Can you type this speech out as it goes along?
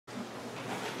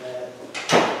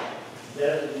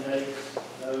designates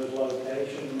those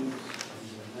locations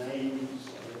and the names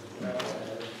as well as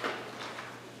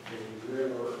the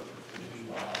river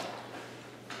involved.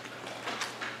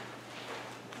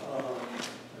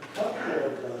 A couple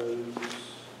of those,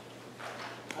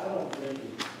 I don't think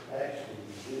it actually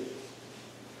exists.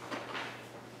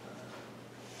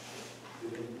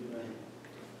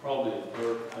 Probably a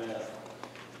dirt path.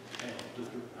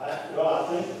 I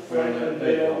think the Franklin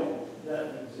Bill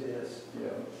doesn't exist. Yeah,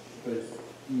 but it's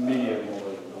medium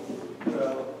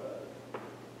Well,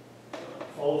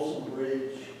 Folsom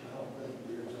Bridge, I don't think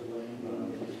there's a lane that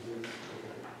exists there.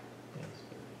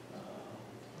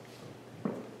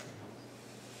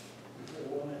 Is there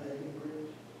one at Hagen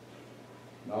Bridge?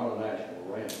 not an actual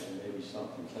ramp, and maybe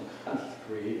something kind of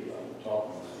creative, I'm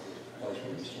talking about, this place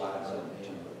where you slide something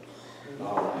in, but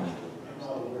not an actual I'm not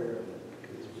ramp. aware of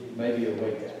it. Maybe a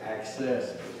way to access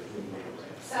it.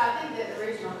 So I think that the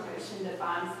original commission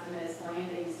defines them as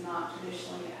landings, not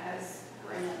traditionally as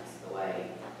ramps, the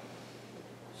way.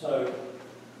 So,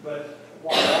 but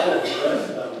while all of the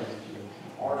rest of them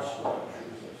are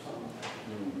structures or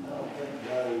something, I don't think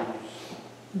those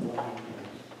lanes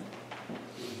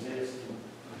exist in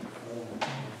form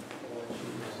or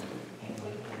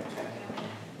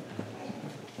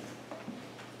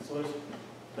So it's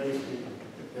basically,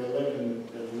 the 11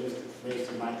 that are listed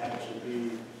basically might actually be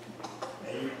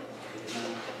 8, 9.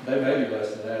 They may be less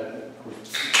than that. Of course,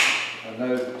 I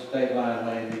know State Line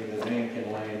Landing, the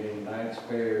Lincoln Landing, Knights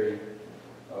Ferry,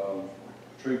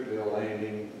 Troopville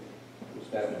Landing, which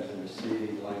that was in the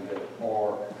city, Langdale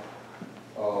Park.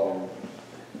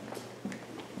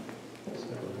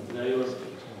 Naylor.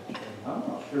 I'm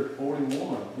not sure 41,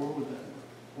 where would that,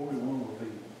 41 would be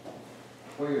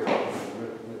where on the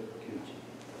river with Coochie?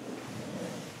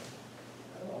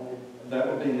 That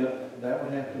would be, that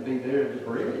would have to be there at the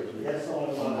bridge. That's the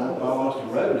only one. On Austin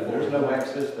Road, and there's no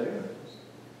access there.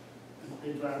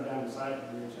 They drive down the side of the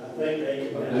bridge. I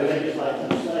think it's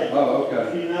like you say. Oh, okay.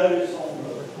 If you notice on the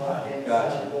right-hand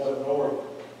side going north,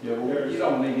 Yeah, well, you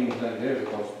don't need anything there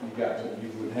because you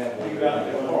would have one you there got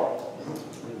in the the park.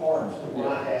 parts that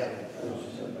I have.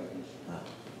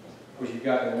 Because you've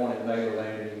got the one at Naylor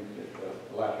Landing, at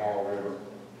the Black Hall River.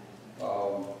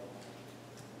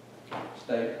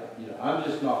 State, I'm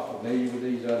just not familiar with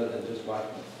these other than just like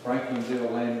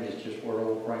Franklinville Landing is just where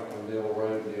old Franklinville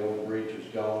Road, the old bridge is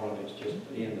gone, and it's just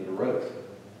the end of the road.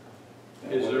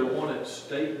 Is there one at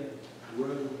Staten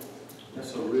Road?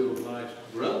 That's a real nice,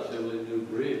 relatively new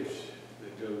bridge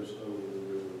that goes over the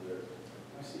river there.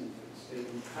 I see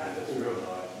statement. That's real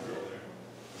nice,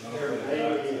 There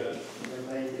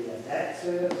may be an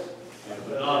access.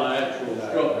 But not an actual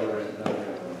structure.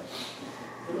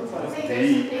 It looks I like think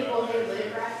there's some people who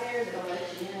live right there that'll let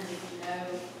you in if you know,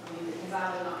 I mean, because I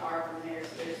live not far from there, so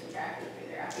there's some traffic through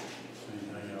there.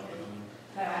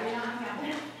 No, I do not hang out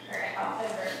there, or off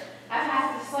ever. I've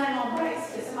had to slam on brakes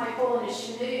because somebody pulling a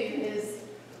canoe is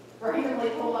randomly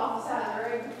pulled off the side of the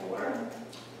road before.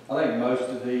 I think most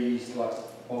of these, like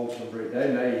Folsom Bridge,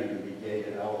 they may even be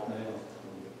gated off now.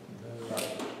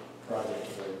 Projects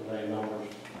for landowners.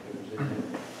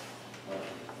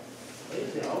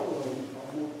 basically all of them,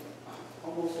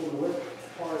 almost on the west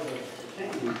part of the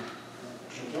county.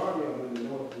 Majority of them in the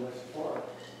northwest part.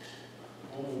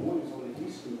 Only one is on the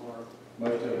eastern part.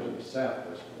 Most of them in the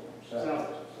southwest. South.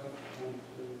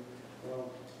 Well,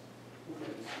 look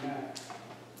at this map.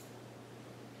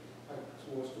 Like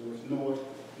towards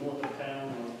north of town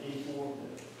on 84,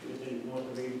 within north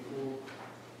of 84. 1,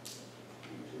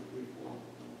 2, 3, 4,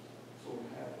 sort of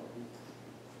half of them.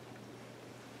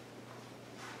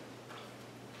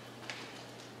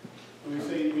 When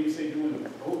you say doing the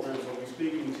boat ramps, are we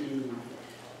speaking to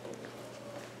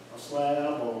a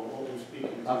slab or what we're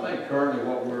speaking to? I think currently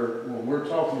when we're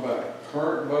talking about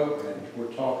current boat ramps,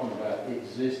 we're talking about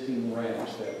existing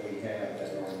ramps that we have that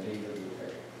are in need of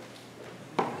repair.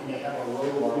 Can you have a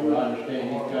road? Well, I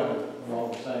understand you covered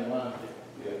along the same line.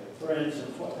 Yeah. For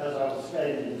instance, as I was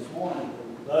stating this morning,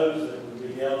 those that would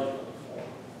be eligible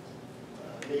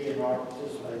for DNR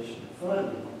participation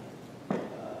funding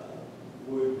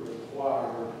would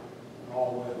require an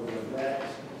all-weather road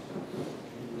access.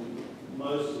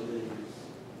 Most of these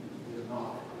do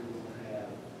not. We will have,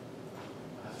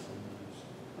 I suppose,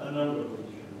 a number of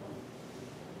these are not.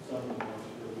 Some of them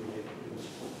will be able to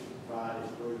provide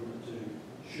improvement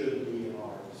to should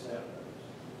DNR accept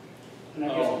those. And I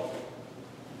guess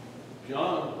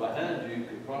John, behind you,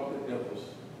 could probably help us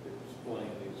explain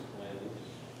these plans.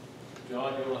 John,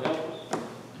 you want to help us?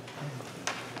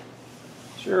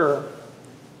 Sure.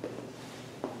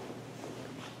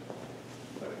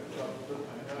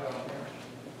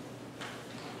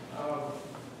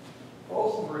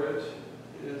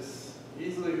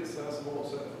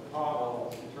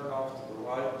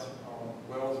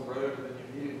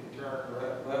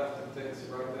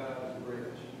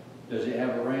 Does it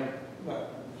have a ramp? No,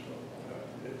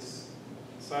 it's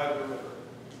side of the river.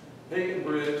 Hagan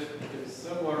Bridge is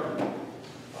similar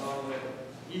on the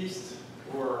east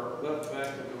or left bank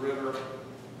of the river.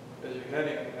 As you're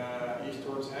heading east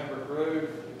towards Hamburg Road,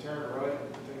 you turn right,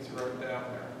 things are right down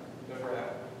there, never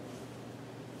happened.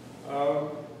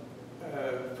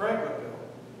 Franklinville,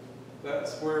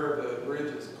 that's where the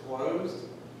bridge is closed.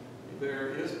 There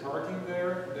is parking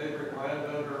there. Neighboring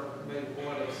landowner made a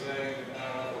point of saying the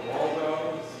wall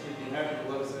dogs, he'd be happy to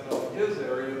let us in on his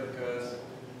area because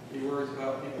he worries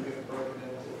about people getting broken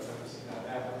into. I've seen that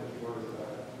happen, but he worries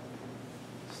about it.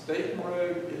 State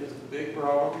Road is the big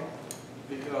problem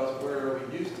because where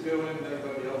we used to go in and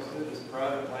everybody else did is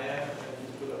private land and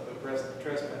you put up the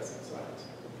trespassing signs.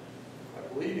 I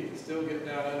believe you can still get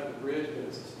down under the bridge, but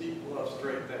it's a steep bluff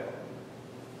straight down.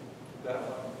 That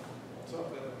one,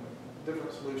 something,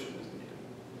 different solution is needed.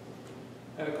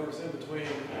 And of course, in between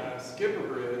Skipper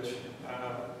Bridge,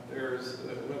 there's,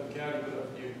 when the county put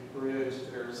up a new bridge,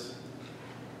 there's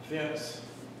fence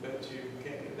that you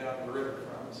can't get down the river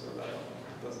from, so that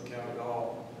doesn't count at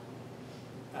all.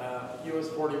 US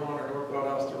 41 or North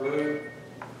Valdosta Road,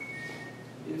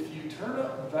 if you turn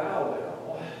up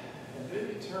Valdell, and then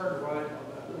you turn right on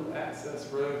that little access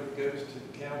road that goes to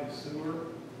the county sewer,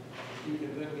 you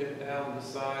can then get down the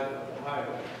side of the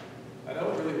highway. I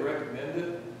don't really recommend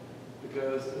it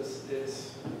because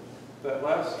it's that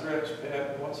last stretch,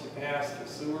 once you pass the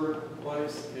sewer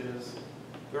place, is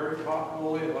very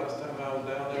potholy. Last time I was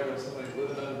down there, there was somebody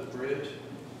living under the bridge.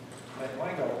 Like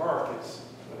Langdale Park is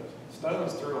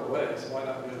stone's throw away, so why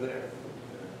not go there?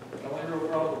 The only real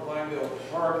problem with Langdale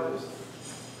Park is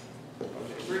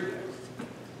three things.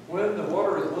 When the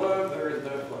water is low, there is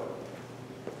no flow.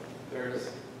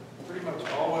 There's pretty much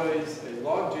always a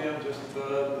log jam just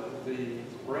above the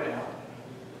ramp.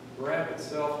 The ramp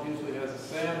itself usually has a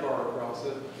sandbar across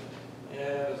it, and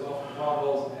there's often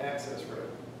potholes and access road.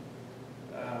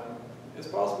 It's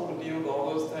possible to deal with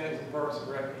all those things, and Parks and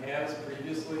Rec has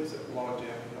previously, except for log jam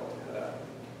can help that.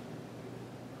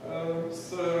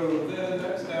 So then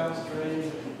next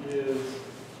downstream is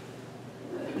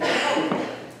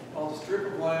on the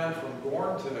strip of land from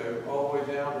Gornto all the way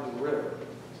down to the river.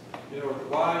 You know where the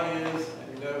Y is, and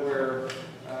you know where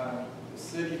the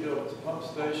city built its pump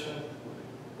station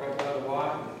right by the Y.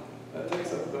 That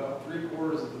takes up about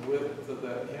 3/4 of the width of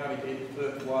that county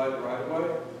 80-foot wide right-of-way.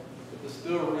 But there's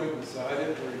still room beside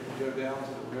it where you can go down to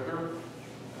the river.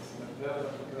 That's an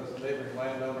impediment because the neighboring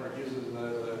landowner uses it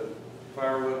as a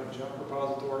firewood and junk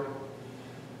repository.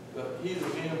 But he's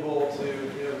amenable to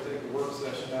take a work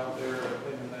session out there and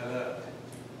cleaning that up.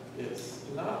 It's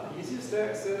not the easiest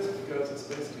access because it's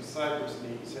basically cypress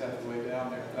knees halfway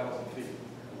down there, 1,000 feet.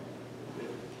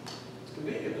 It's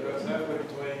convenient though, it's halfway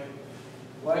between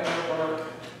Langdale Park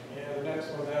and the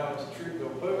next one down is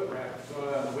Troopville Boat Ramp. Go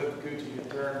down with Coochie and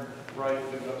turn right,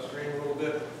 move upstream a little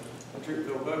bit. The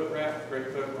Troopville Boat Ramp,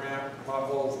 great boat ramp,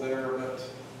 potholes there, but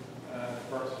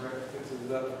Parks and Rec fixes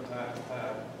it up from time to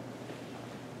time.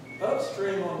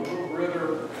 Upstream on the Little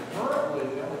River, currently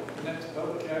the only next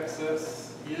public access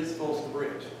is Folsom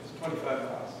Bridge. It's 25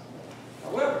 miles.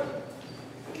 However,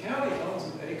 the county owns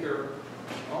an acre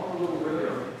on the Little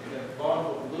River at the bottom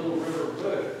of the Little River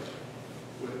Road,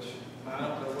 which I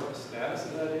don't know what the status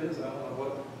of that is. I don't know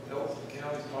what else the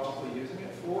county's possibly using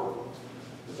it for.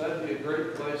 But that'd be a great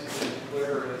place to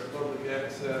declare as public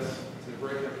access to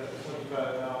break up that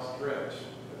 25-mile stretch.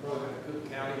 They're probably going to keep the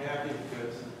county happy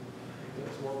because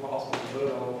it's more possible to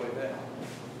boat all the way down.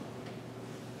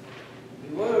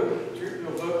 Below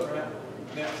Troopville Boat Ramp,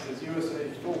 next is US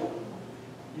 84.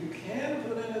 You can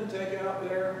put in and take out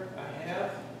there. I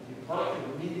have. You park in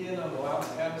the median on the Lowndes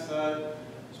County side,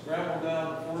 scramble down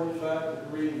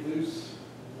 45-degree loose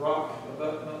rock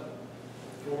abutment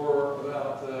for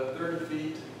about 30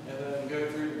 feet, and then go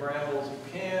through the brambles.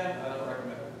 You can. I don't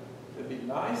recommend it. It'd be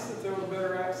nice if there was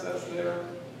better access there.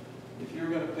 If you're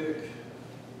going to pick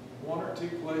one or two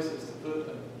places to put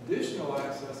an additional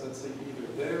access, I'd say either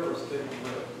there or State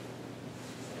Road.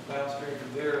 Downstream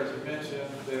from there, as you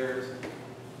mentioned, there's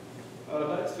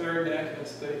Knight's Ferry, Natchitoches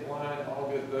State Line,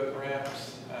 all good boat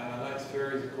ramps. Knight's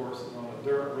Ferry, of course, is on a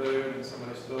dirt road, and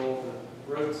somebody stole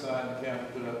the road sign the county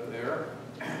put up there.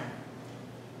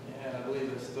 And I believe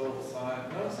they stole the sign.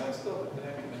 No, the sign's still at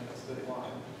Natchitoches State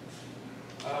Line.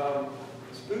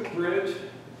 Spook Bridge,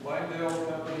 Langdale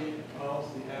Company owns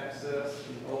the access to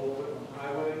the old Whitman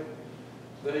Highway.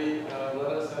 They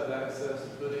let us have access to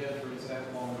put in, for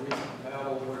example, on the recent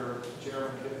battle where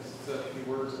Chairman Hicks said a few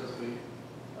words as we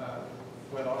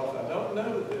went off. I don't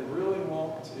know that they really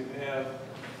want to have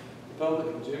the public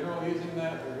in general using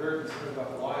that. They're very concerned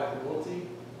about liability.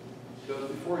 Because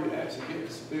before you actually get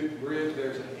to Spook Bridge,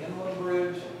 there's an inland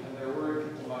bridge, and they're worried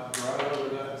people might drive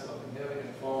over that, something heavy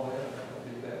and fall in, and that'll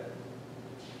be bad.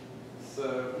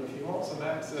 So if you want some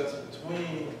access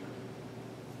between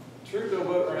Troopville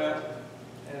Boat Ramp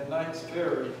and Knight's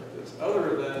Ferry, that's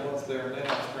other than what's there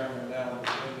now, scrambling down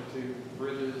between the two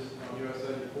bridges on US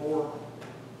 84,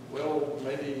 well,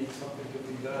 maybe something could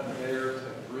be done there to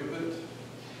improve it,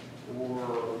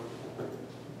 or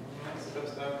that's the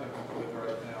best I'm coming up with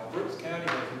right now. Brooks County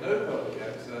has no public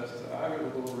access to either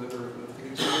the Little River or the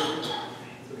Goose River, so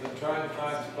they've been trying to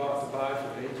find a spot to buy for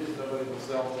ages, nobody will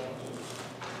sell them.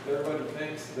 Everybody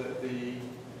thinks that the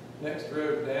next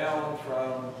road down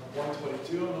from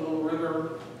 122 on the Little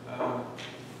River,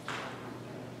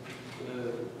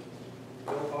 the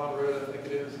Mill Pond Road, I think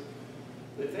it is,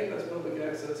 they think that's public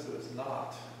access, but it's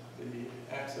not.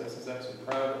 The access is actually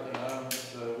privately owned,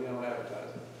 so we don't advertise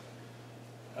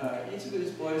it. Each of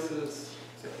these places,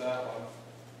 except that one,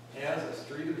 has a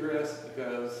street address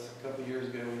because a couple of years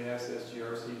ago we asked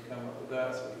SGRC to come up with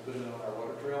that, so we put it on our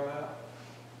water trail map,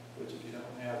 which if you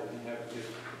don't have it, you have to get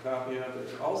a copy of.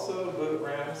 There's also boat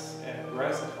ramps at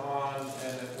Grassy Pond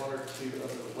and at one or two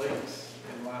other lakes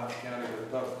in Lowndes County that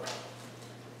are public.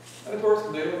 And of course,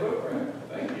 the Naval Boat Ramp.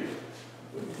 Thank you.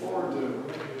 Looking forward to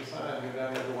removing the sign and go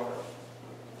down there to water.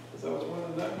 Is that what you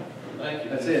wanted to know? Thank you.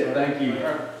 That's it, thank you.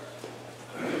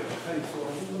 Hey, so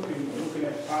are you looking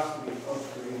at possibly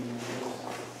upgrading this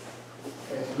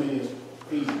as many as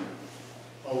feasible?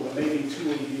 Or maybe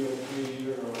 2 a year, 3 a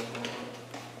year, or?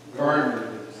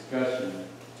 Currently, the discussion,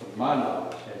 to my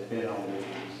knowledge, has been on the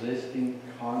existing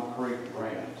concrete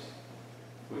ramps,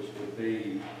 which would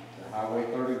be the Highway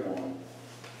 31,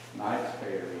 Knight's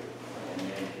Ferry, and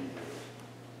Yankton Bridge.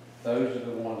 Those are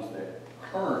the ones that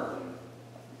currently,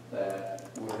 that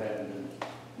we're having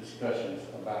discussions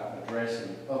about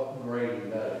addressing,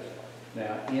 upgrading those.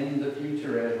 Now, in the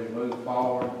future, as we move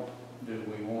forward, do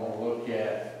we want to look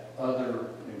at other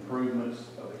improvements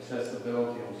of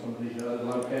accessibility on some of these other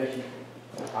locations?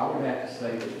 I would have to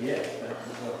say that yes, that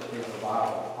is a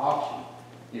viable option.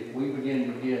 If we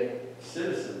begin to get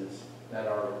citizens that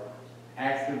are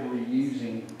actively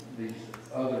using these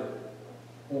other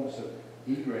points of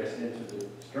egress into the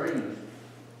streams,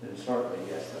 then certainly,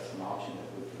 yes, that's an option that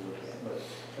we can look at. But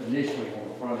initially on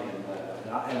the front end of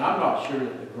that, and I'm not sure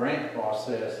that the grant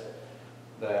process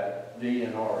that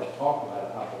DNR is talking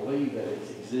about, I believe that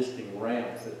it's existing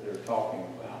ramps that they're talking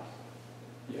about.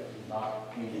 Yeah,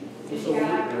 not any.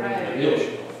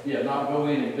 Yeah, not go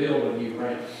in and build a new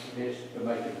ramp. It's to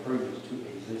make improvements to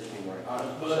existing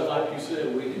ramps. But like you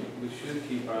said, we should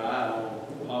keep our eye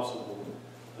on possible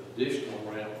additional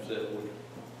ramps that would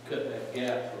cut that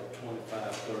gap for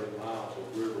 25, 30 miles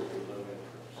of river with no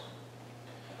entrance.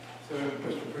 So,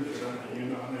 Mr. Pritchard, I know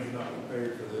you're not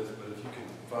prepared for this, but if you can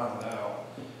find out,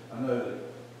 I know that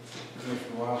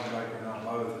Mr. Weisenbaker and I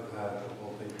both have had a couple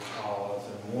of people call us,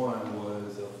 and one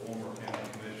was a former county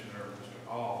commissioner, Mr.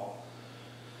 Hall,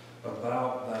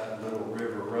 about that Little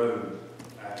River Road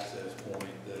access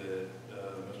point that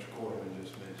Mr. Quarterman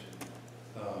just mentioned.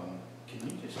 Can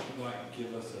you just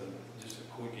give us just a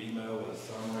quick email with a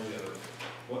summary of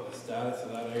what the status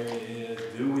of that area is?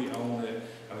 Do we own it?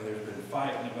 I mean, there's been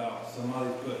fighting about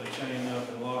somebody's putting a chain up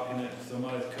and locking it,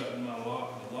 somebody's cutting the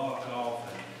lock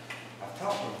off. And I've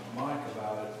talked to Mike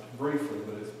about it briefly,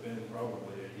 but it's been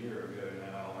probably a year ago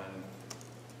now, and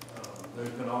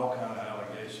there's been all kind of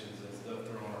allegations and stuff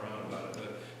thrown around about it.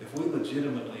 But if we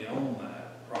legitimately own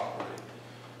that property,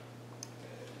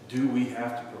 do we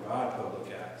have to provide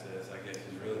public access, I guess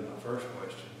is really my first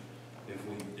question. If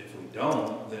we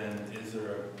don't, then is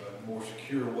there a more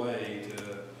secure way to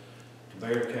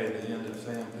barricade the end of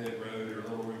Sam Pitt Road or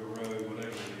Little River Road, whatever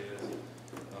it is?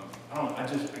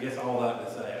 I guess all that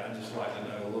to say, I'd just like to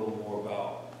know a little more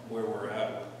about where we're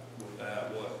at with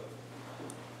that,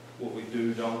 what we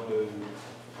do, don't do.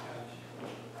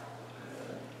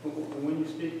 When you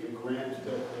speak of grants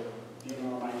that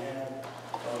DNR might have,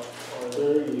 are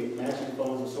there any matching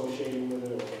funds associated with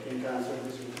it or any kind of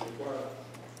services required?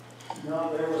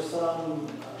 No, there was some,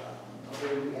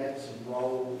 we had some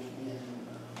role in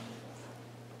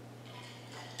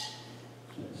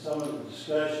some of the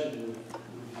discussion with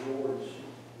George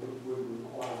would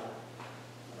require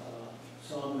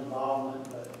some involvement,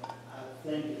 but I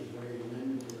think it's very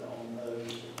limited on those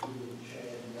that we would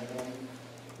share down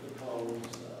because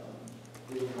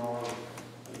DNR,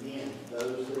 again,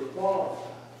 those that are qualified,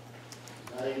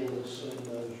 they will assume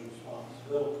those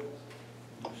responsibilities.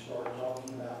 When you start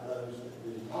talking about those that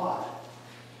do not,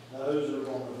 those are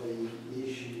going to be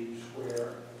issues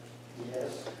where,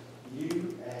 yes,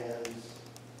 you as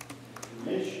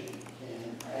commission can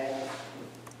ask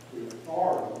the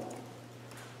authority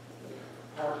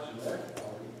Parks and Rec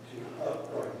Authority to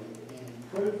upgrade and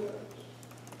improve those.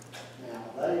 Now,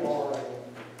 they are an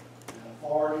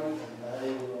authority, and they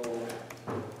will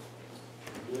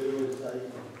do as they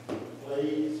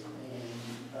please, and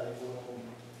they will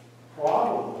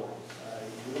probably say,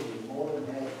 we'll be more than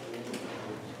happy to do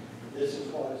it. This is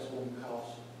what it's going to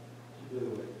cost to do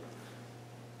it.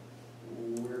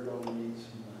 We're going to need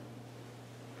some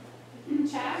money.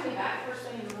 Chad will be back first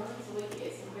thing in the morning, so we can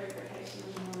get some verification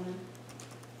in the morning.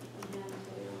 And then to,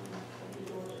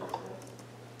 Georgia, so.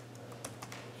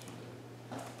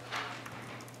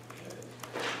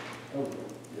 Oh,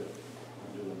 yeah,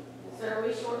 I'm doing it. So are we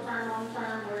short-term,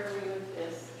 long-term, where are we with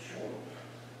this? Short.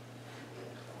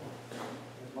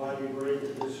 Everybody agree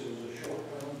that this was a short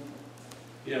term?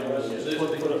 Yeah, well, For this,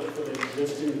 the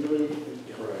existing three?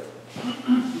 Correct.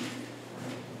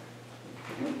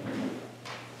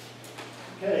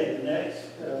 Okay, the next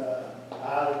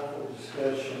item for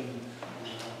discussion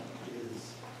is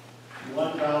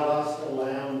One Valdosta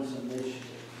Lowndes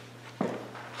Initiative.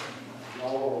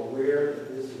 Y'all are aware that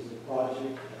this is a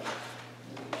project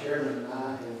that the chairman and I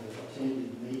have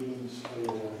attended meetings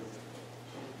for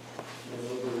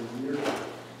over a year.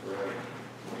 Correct.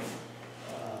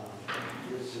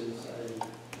 This is a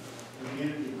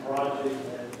community project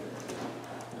that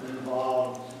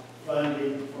involves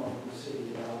funding from the city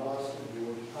of Valdosta,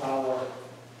 Georgia Power,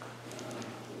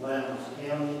 Lowndes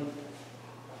County.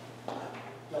 I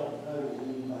don't know of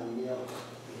anybody else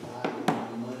providing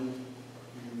the money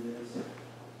in this.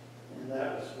 And that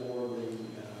was for the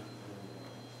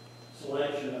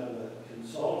selection of a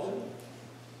consultant.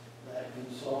 That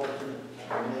consultant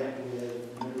met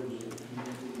with members of the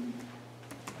community,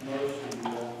 most of you,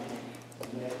 I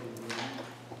think, met with them.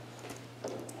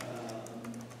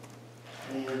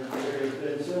 And there has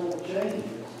been several changes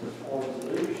as far as the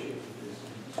leadership of this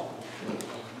consultant.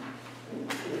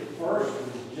 It first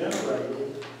was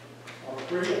generated, or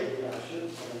created, I should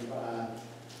say, by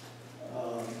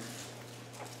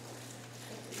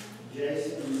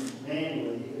Jason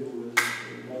Manley, who was the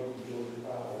local Georgia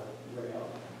Power rep.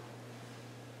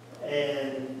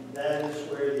 And that is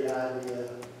where the idea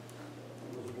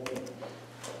was born.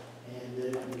 And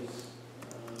it was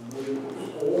moved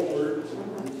forward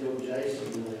until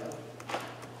Jason left.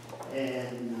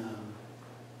 And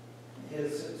his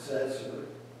successor,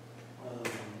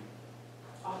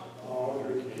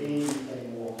 Audrey King,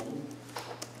 came along.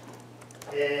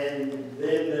 And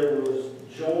then there was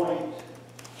joint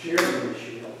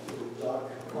chairmanship with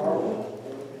Dr. Carwell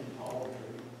and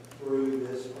Audrey through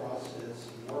this process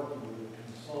of working with a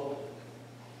consultant.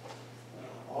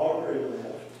 Audrey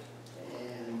left,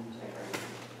 and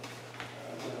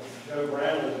Joe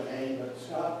Bradley came, but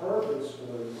Scott Purvis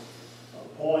was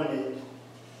appointed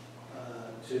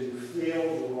to fill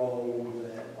the role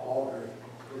that Audrey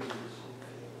previously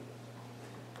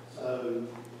filled. So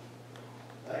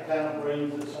that kind of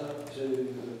brings us up to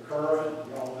the current.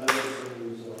 Y'all know there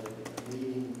was a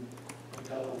meeting a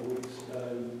couple of weeks ago,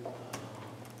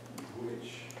 which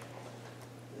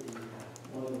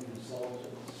one of the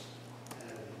consultants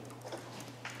had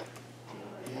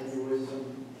an aneurysm,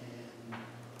 and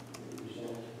it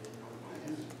resulted in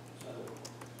cancer. So,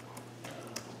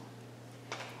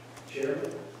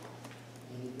 Chairman,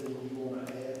 anything you want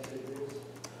to add to this?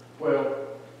 Well,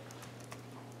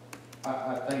 I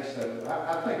think so.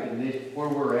 I think in this, where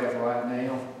we're at right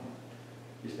now,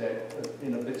 is that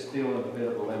still in a bit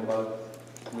of a limbo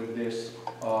with this.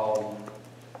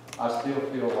 I still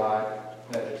feel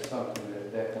like that it's something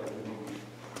that definitely we need to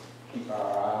keep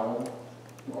our eye on,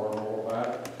 or more about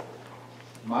it.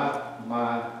 My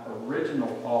original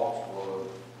thoughts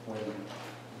were, when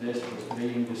this was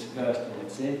being discussed in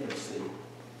its infancy,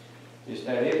 is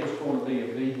that it was going to be a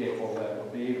vehicle that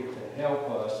would be able to help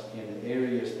us in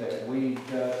areas that we,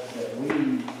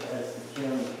 as the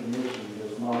county commission,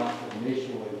 does not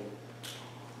initially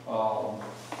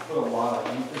put a lot of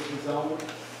emphasis on.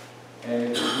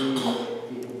 And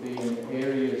it would be in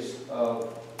areas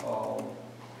of a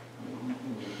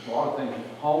lot of things,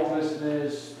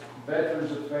 homelessness,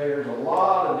 veterans affairs, a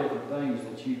lot of different things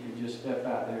that you could just step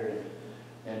out there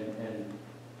and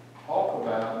talk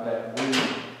about that we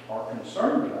are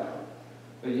concerned about.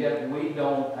 But yet we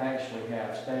don't actually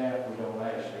have staff, we don't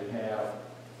actually have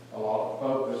a lot of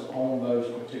focus on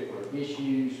those particular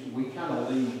issues. We kind of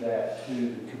leave that to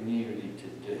the community to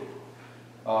do.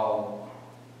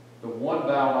 The One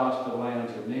Valdosta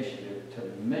Lowndes initiative, to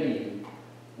me,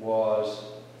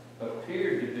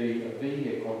 appeared to be a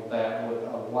vehicle that would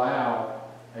allow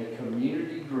a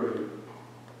community group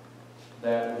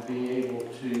that would be able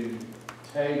to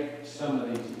take some of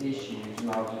these issues,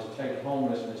 and I'll just take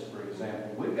homelessness, for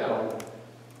example. We've got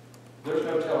there's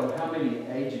no telling how many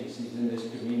agencies in this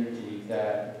community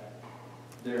that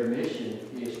their mission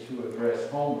is to address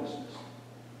homelessness.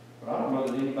 But I don't know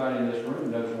that anybody in this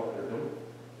room knows what they're doing,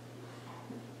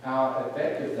 how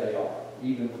effective they are,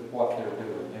 even with what they're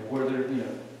doing, and where they're,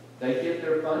 they get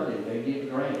their funding, they get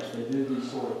grants, they do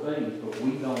these sort of things, but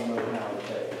we don't know how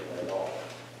effective they are.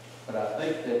 But I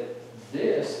think that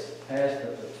this has the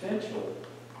potential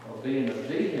of being a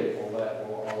vehicle that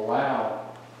will allow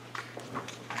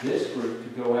this group to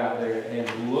go out there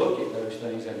and look at those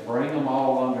things and bring them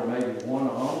all under maybe one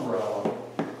umbrella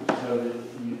so that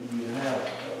you have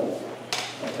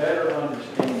a better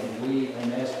understanding, we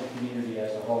and as the community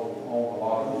as a whole, on a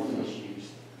lot of these issues.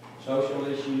 Social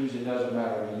issues, it doesn't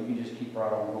matter. I mean, you can just keep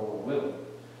right on going with them.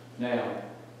 Now,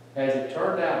 has it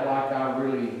turned out like I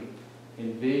really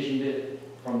envisioned it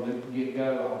from the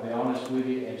get-go? I'll be honest with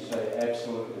you and say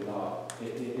absolutely not.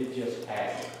 It just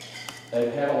hasn't.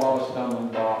 They've had a lot of stumbling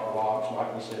blocks,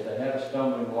 like we said. They had a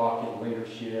stumbling block in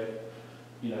leadership.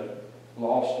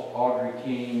 Lost Audrey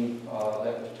King,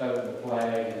 that was toting the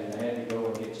flag, and then they had to go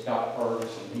and get Scott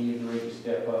Ferguson. He agreed to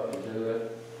step up and do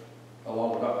it,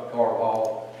 along with Dr.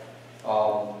 Carvall.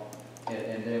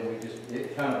 And then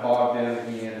it kind of bogged down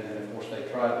again, and then of course they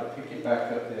tried to pick it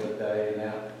back up the other day, and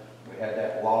now we had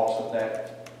that loss of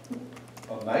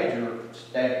a major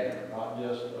staff member, not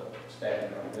just a staff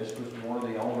member. This was one of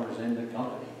the owners in the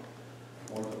company,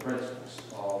 one of the principals.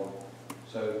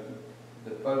 So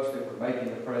the folks that were making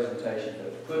the presentation, that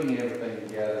were putting everything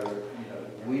together,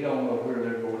 we don't know where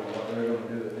they're going and what they're going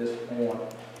to do at this point.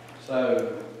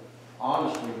 So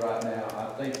honestly, right now,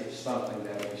 I think it's something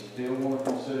that we still want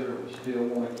to consider. We still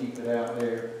want to keep it out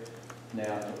there.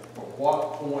 Now, for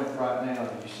what point right now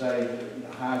do you say,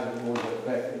 how is it going to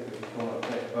affect, if it's going to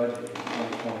affect budget in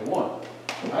 2021?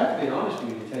 I have to be honest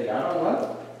with you and tell you, I don't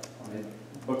know. I mean,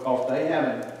 because they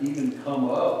haven't even come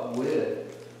up with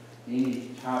any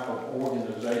type of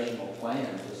organizational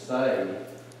plan to say,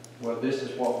 well, this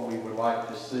is what we would like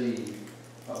to see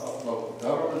local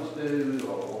governments do,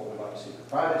 or what we'd like to see the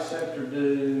private sector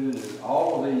do. There's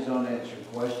all of these unanswered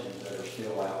questions that are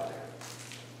still out there.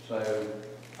 So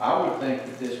I would think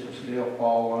that this would still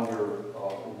fall under,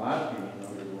 in my opinion,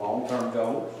 under the long-term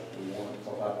goals.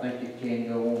 Because I think it can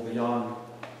go on beyond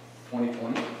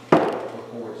 2020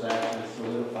 before it's actually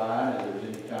solidified and there's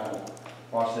any kind of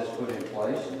process put in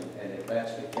place. And if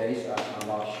that's the case, I'm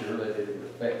not sure that it would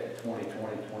affect the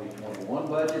 2020-2021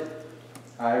 budget.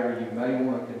 However, you may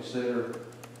want to consider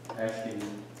asking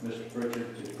Mr.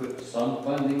 Pritchard to put some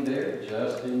funding there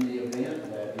just in the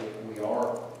event that if we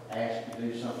are asked to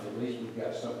do something, at least we've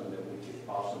got something that we could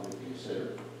possibly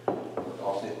consider.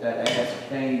 Because if that ask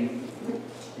came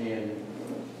in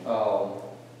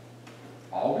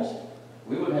August,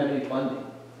 we wouldn't have any funding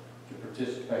to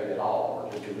participate at all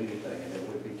or to do anything, and it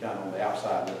would be kind of on the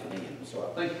outside looking in. So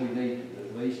I think we need to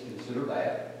at least consider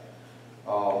that.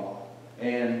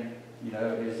 And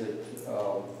is it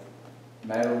a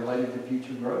matter related to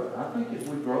future growth? I think as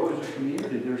we grow as a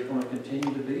community, there's going to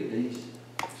continue to be these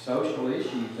social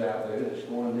issues out there that's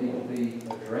going to need to be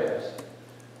addressed.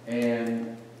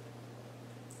 And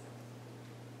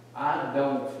I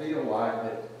don't feel like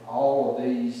that all of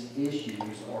these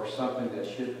issues are something that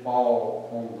should fall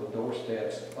on the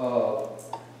doorsteps of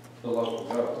the local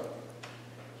government.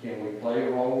 Can we play a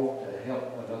role to help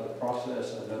another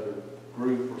process, another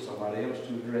group or somebody else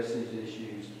to address these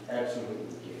issues? Absolutely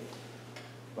we can.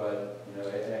 But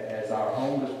as our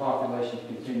homeless population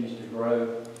continues to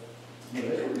grow,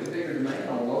 there's going to be a bigger demand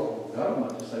on local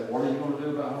government to say, what are you going to do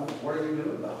about homeless? What are you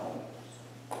doing about homeless?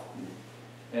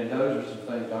 And those are some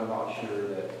things I'm not sure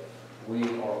that we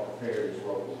are prepared as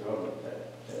local government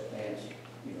to answer,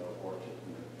 or to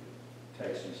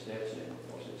take some steps in,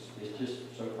 because it's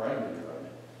just so fragmented right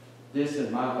now. This,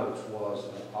 in my hopes, was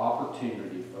an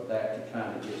opportunity for that to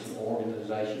kind of get some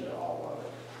organization to all of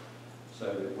it, so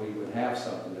that we would have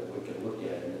something that we could look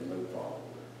at and then move forward.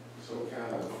 So what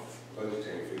kind of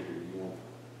budgetary figure do you want to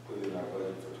put in our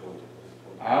budget for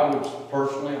 2020? I would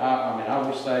personally, I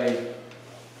would say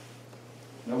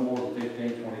no more than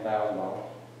 $15,000-$20,000.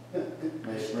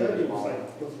 The study was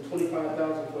it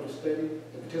 25,000 for the study,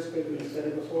 to participate in the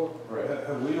study before? Correct.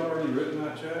 Have we already written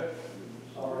that check?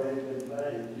 Already been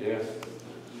paid. Yes.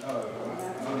 No.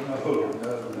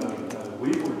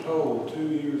 We were told 2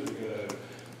 years ago,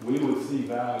 we would see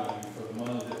value for the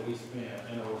money that we spent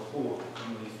in a report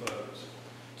from these folks.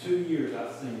 2 years,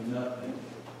 I've seen nothing.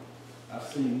 I've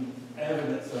seen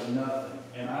evidence of nothing.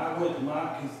 And I went to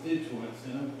my constituents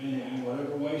in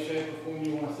whatever way, shape, or form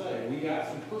you want to say. We got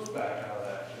some pushback out of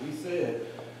that. We said,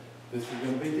 this is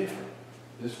going to be different.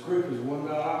 This group is one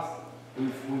by us.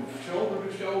 We've shoulder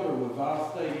to shoulder with Val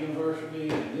State University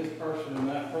person and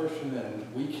that person,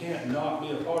 and we can't not be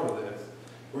a part of this.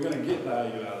 We're gonna get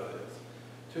value out of this.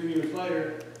 2 years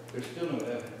later, there's still no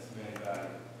evidence of any value.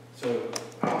 So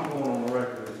I'm going on the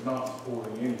record as not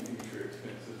supporting any future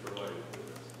expenses related to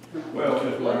this. Well,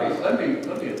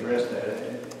 let me address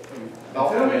that.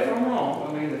 Tell me if I'm wrong,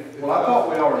 I mean, if. Well, I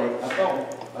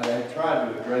thought I had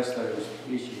tried to address those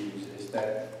issues, is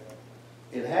that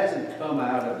it hasn't come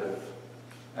out of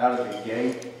the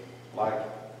gate like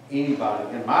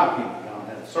anybody, in my opinion,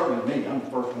 and certainly me, I'm the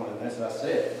first one, and as I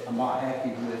said, I'm not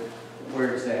happy with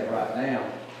where it's at right now.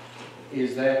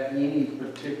 Is that any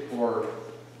particular,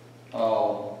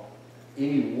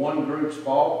 any one group's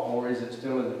fault, or is it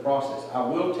still in the process? I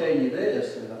will tell you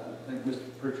this, and I think Mr.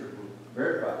 Pritchard will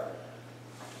verify,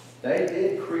 they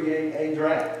did create a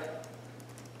draft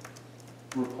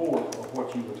report of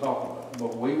what you were talking about,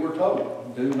 but we were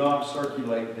told, do not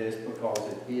circulate this because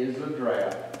it is a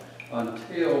draft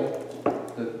until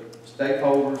the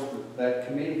stakeholders, that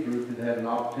committee group, had an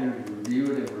opportunity to review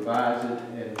it and revise it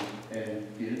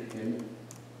and get it in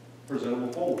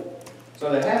presentable form.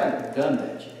 So they haven't done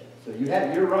that yet. So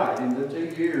you're right, in the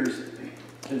 2 years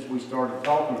since we started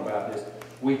talking about this,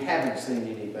 we haven't seen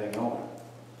anything on it.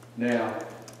 Now,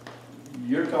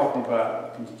 you're talking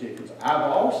about constituents. I've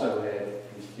also had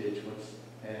constituents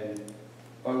and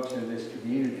folks in this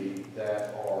community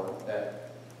that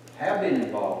have been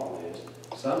involved with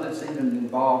this, some that's even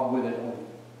involved with it on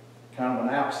kind of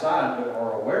an outside but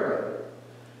are aware of it.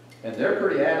 And they're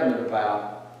pretty adamant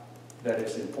about that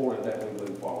it's important that we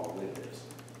move forward with this.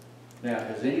 Now,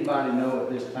 does anybody know at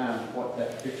this time what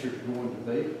that picture is going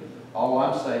to be? All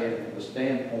I'm saying from the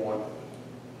standpoint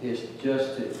is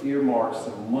just to earmark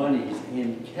some monies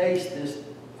in case this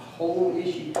whole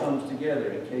issue comes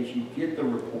together, in case you get the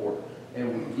report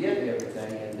and we get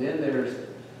everything, and then there's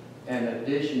an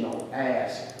additional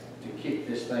ask to kick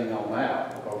this thing on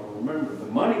out. Because remember, the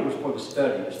money was for the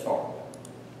study to start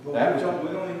with. But we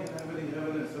don't even have any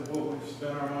evidence of what we've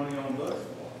spent our money on thus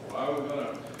far. Why are we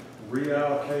gonna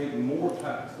reallocate more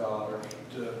tax dollars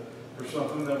for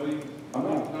something that we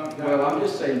not Well, I'm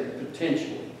just saying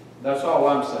potentially. That's all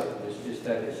I'm saying. It's just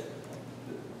that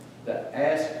the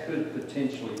ask could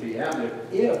potentially be out there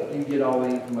if you get all the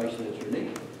information that you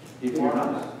need. If you're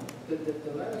not.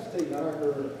 The last thing I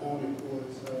heard on it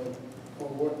was, for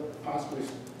what possibly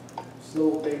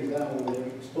slowed things down when they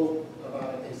spoke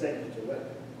about an executive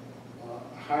director,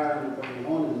 hiring and bringing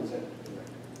on an executive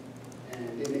director, and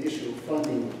then the issue of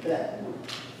funding with that.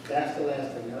 That's the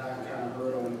last thing that I kind of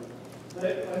heard on it.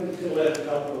 Let me fill out a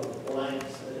couple of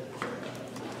blanks that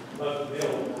both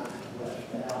Bill and I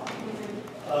left out.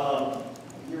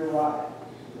 You're right,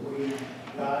 we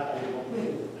got a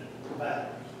report back.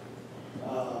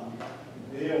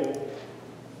 Bill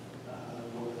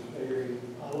was very,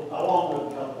 along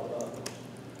with a couple of others,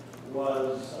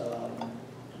 was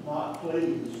not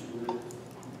pleased with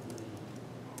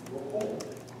the report.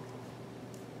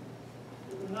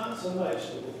 It was not so much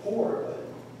the report, but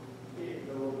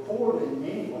the report in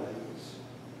many ways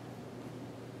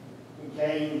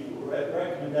became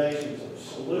recommendations of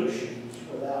solutions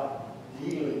without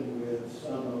dealing with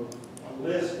some of a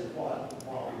list of what the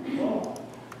problem was.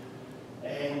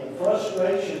 And the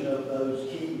frustration of those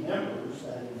key members,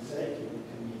 that executive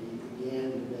committee,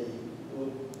 began to be,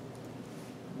 well,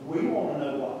 we want to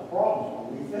know what the problems are.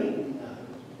 We think we know.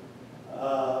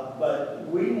 But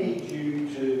we need you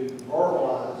to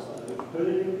verbalize those, put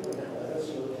it in print, let us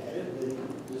look at it, then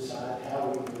decide how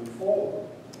we move forward.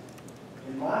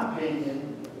 In my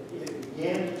opinion, it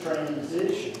began to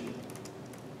transition,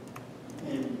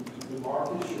 and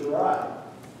Marcus, you're right.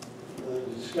 The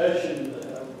discussion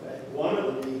at one of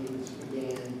the meetings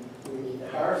began, we need to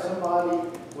hire somebody,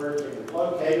 where can we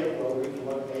locate them, where we can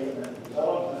locate them at the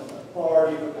development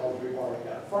authority, because we've already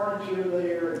got furniture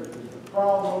there, and there's a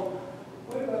problem.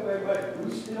 Wait,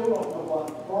 we still don't know what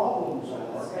the problems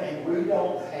are, and we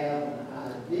don't have an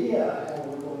idea how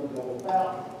we're going to go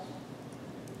about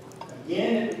this.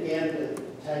 Again, it began to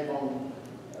take on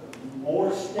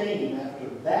more steam after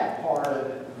that part of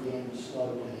it began to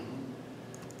slow down.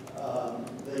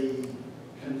 The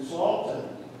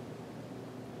consultant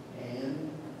and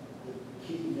the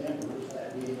key members, that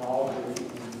being Audrey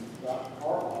and Dr.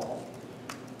 Carvall,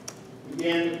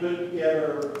 began to put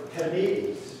together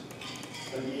committees,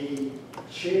 committee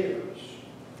chairs,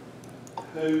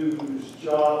 whose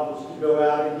job was to go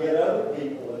out and get other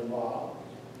people involved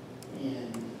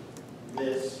in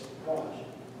this project.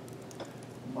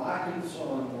 My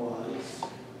concern was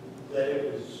that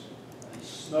it was a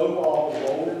snowball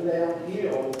rolling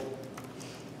downhill,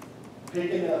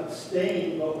 picking up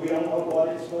steam, but we don't know what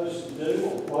it's supposed to do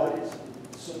or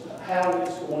how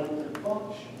it's going to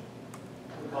function.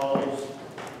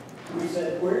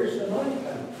 where's the money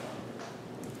coming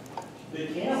from? The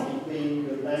county being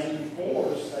the main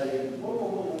force saying, whoa, whoa,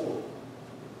 whoa, whoa.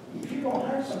 If you're gonna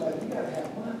hire somebody, you gotta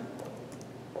have money.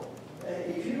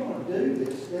 If you're gonna do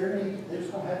this, there's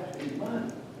gonna have to be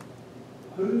money.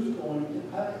 Who's going to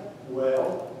pay?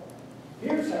 Well,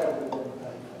 here's how we're gonna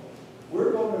pay for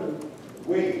it.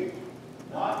 We,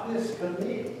 not this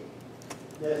committee,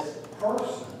 this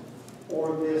person,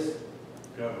 or this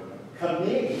Government.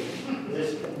 committee,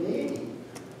 this committee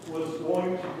was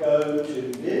going to go to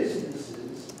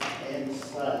businesses and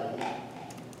say,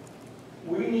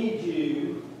 we need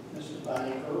you, Mr.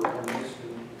 Banker, or Mr.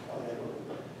 whatever,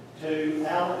 to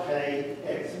allocate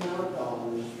X amount of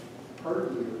dollars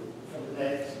per year for the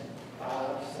next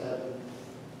 5, 7,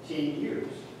 10 years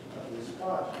of this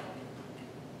project.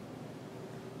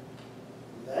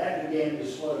 That began to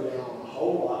slow down a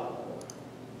whole lot more.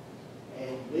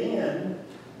 And then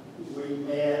we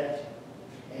met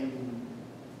and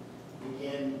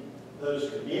began, those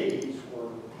committees were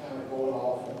kind of going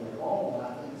off on their own. I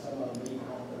think some of them meeting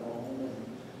on their own.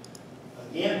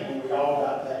 And again, when we all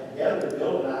got back together,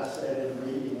 Bill and I sat in a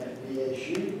meeting at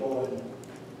BSU going,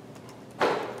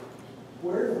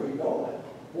 where are we going?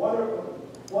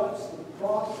 What's the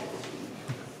process?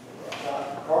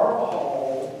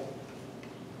 Carvajal,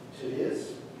 to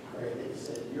his credit,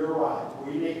 said, you're right,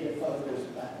 we need to focus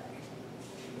back.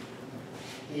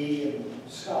 He and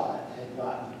Scott had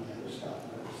gotten together, Scott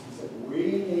and said, we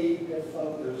need to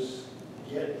focus,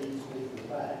 get these people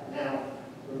back. Now,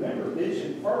 remember,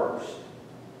 Vision First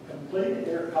completed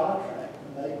their contract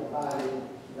when they provided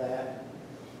that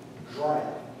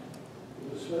draft.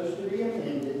 It was supposed to be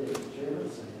amended, as the chairman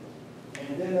said,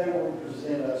 and then they were to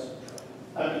present us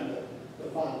the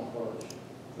final version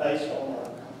based on our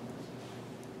comments.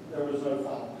 There was no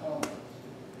final comments.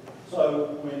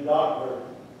 So when Dr.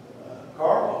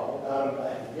 Carvajal got them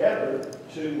back together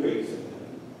 2 weeks ago,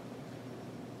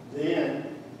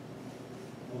 then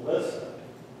Melissa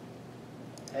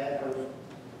had her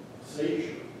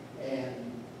seizure, and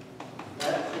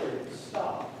that's where it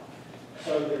stopped.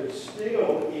 So there's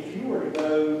still, if you were to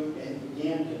go and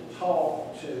begin to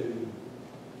talk to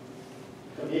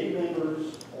committee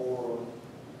members or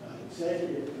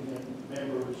executive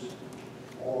members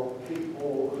or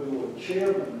people who are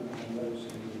chairmen of those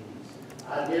committees,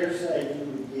 I dare say you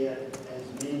would get as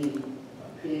many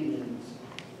opinions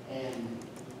and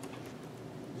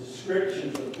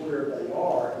descriptions of where they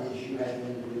are as you have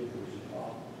individuals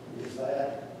involved. Is that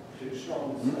too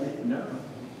strong a statement? No.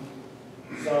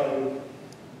 So,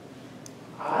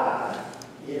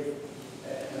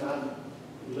 and I'm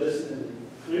listening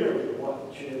clearly to what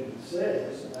the chairman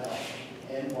says about,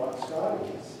 and what Scotty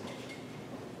has said.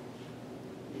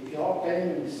 If y'all came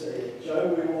and said,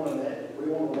 Joe, we want a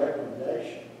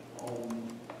recommendation on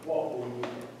what we need to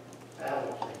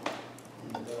allocate in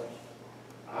the budget,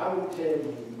 I would tell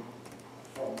you,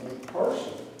 from me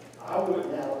personally, I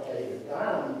wouldn't allocate a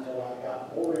dime until I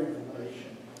got more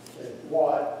information than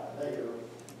what they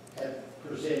have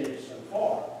presented so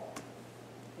far.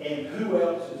 And who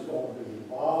else is going to be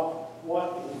involved? What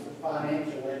is the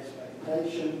financial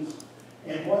expectations?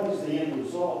 And what is the end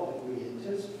result that we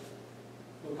anticipate?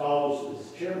 Because,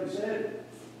 as the chairman said,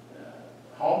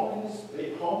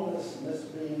 homelessness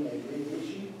being a big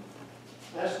issue,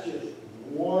 that's just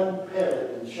one pellet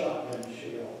in the shotgun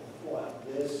shell of what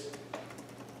this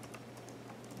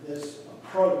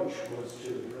approach was to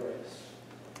address.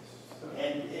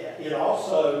 And it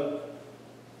also,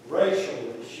 racial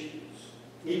issues,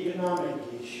 economic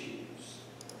issues,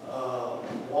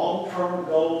 long-term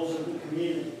goals of the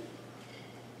community,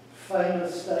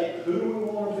 famous state, who do we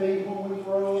want to be when we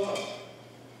grow up?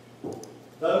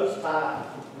 Those type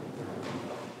of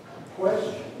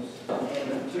questions,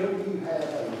 and until you have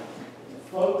a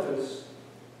focus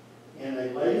and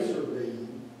a laser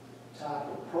beam type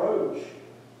approach,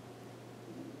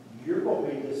 you're going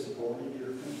to be disappointed, your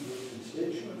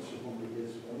constituents are going to be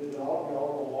disappointed, and all of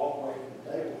y'all will walk away from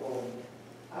the table going,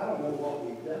 I don't know what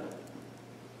we've done.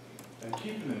 And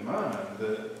keeping in mind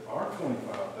that our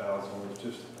 $25,000 was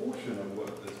just a portion of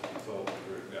what this consultant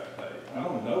group got paid. I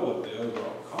don't know what the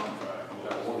overall contract was.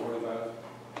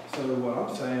 So what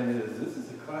I'm saying is, this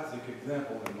is a classic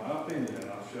example, in my opinion, and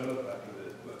I'll shut up after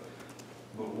this,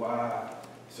 but why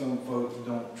some folks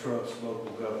don't trust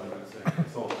local governments and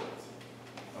consultants.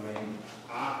 I mean,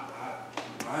 I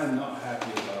am not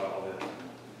happy about all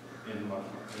this in my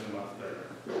state.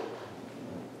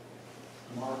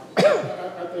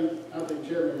 I think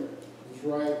Chairman was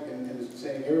right in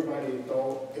saying everybody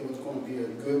thought it was going to be a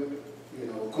good,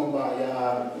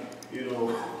 kumbaya,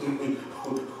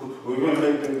 we're going to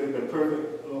make the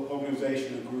perfect organization,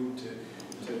 a group to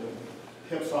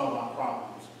help solve our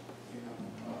problems, you know,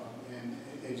 and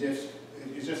it's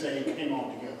just that it came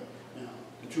all together. Now,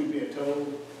 the truth be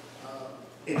told,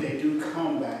 if they do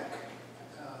come back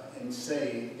and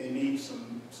say they need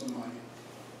some money,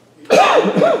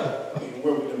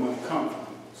 where would the money come from?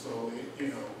 So,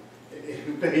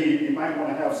 you might want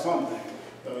to have something,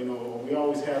 you know, we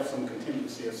always have some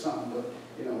contingency or something, but,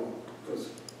 you know, because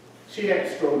she had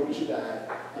a stroke and she died.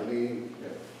 I mean,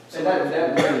 And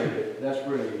that's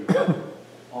really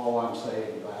all I'm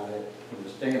saying about it from the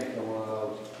standpoint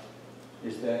of,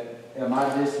 is that, am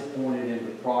I disappointed in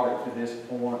the product to this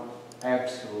point?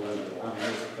 Absolutely, I'm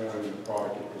disappointed in the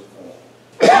product at this point.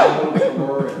 My hopes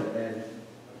were, and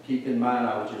keep in mind,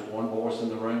 I was just one voice in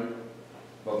the room,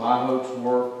 but my hopes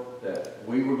were that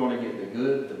we were going to get the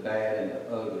good, the bad, and the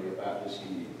ugly about this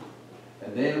community.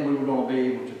 And then we were going to be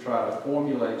able to try to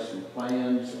formulate some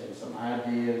plans and some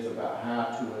ideas about how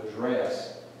to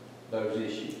address those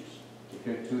issues,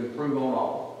 to improve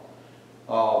on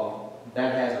all.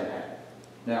 That hasn't happened.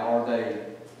 Now, are they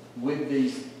with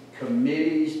these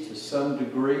committees to some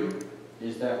degree?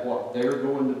 Is that what they're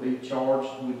going to be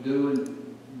charged with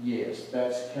doing? Yes,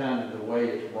 that's kind of the way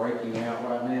it's breaking out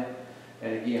right now.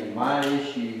 And again, my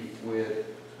issue with,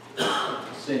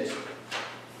 since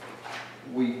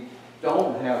we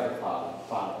don't have the final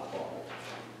product,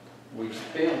 we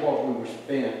spent what we were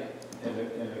spent and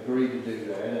agreed to do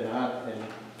that, and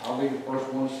I'll be the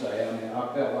first one to say, I mean,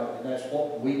 I felt like that's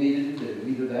what we needed to do,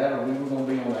 either that or we were going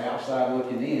to be on the outside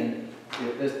looking in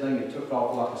if this thing had took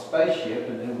off like a spaceship,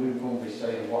 and then we were going to be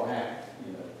saying what happened,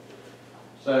 you know.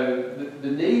 So the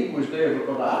need was there,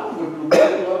 because I would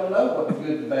really love to know what the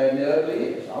good, the bad, and the ugly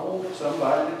is. I want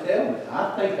somebody to tell me.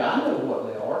 I think I know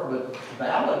what they are, but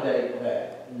validate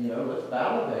that, you know, let's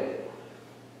validate it.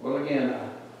 Well, again,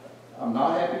 I'm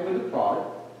not happy with the product,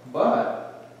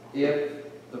 but if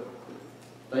the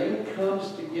thing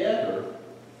comes together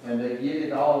and they get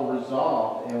it all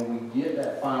resolved and we get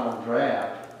that final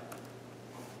draft,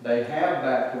 they have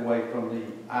backed away from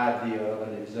the idea of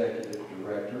an executive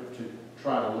director to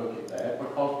try to look at that,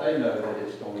 because they know that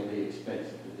it's going to be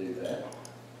expensive to do that.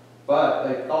 But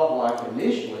they thought, like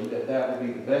initially, that that would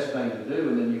be the best thing to do,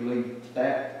 and then you leave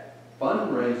that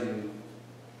fundraising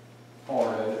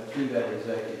part of it to that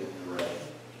executive director.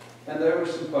 And there were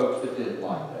some folks that didn't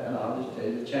like that, and I'll just tell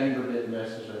you, the chamber didn't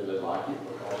necessarily like it,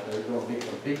 because they're going to be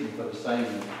competing for the same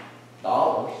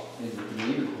dollars in the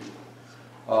community.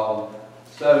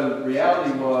 So reality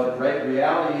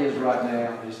is right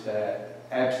now is that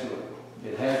absolutely,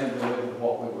 it hasn't delivered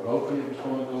what we were hoping it was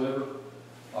going to deliver.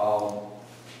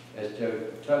 As Joe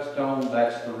touched on,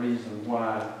 that's the reason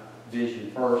why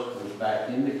Vision First was back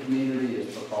in the community,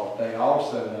 is because they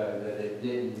also know that it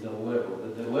didn't deliver.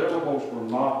 The deliverables were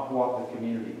not what the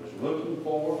community was looking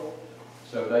for,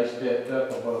 so they stepped up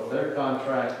above their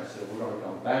contract and said, we're going to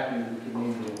come back into the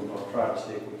community and we're going to try to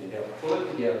see if we can help pull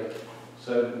it together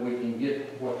so that we can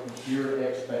get what your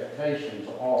expectations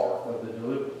are of the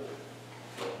deliverables.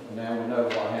 And now we know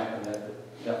what happened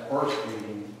at that first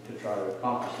meeting to try to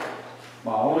accomplish it.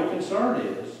 My only concern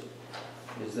is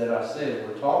that I said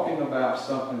we're talking about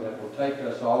something that will take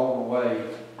us all the way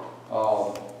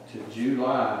to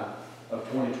July of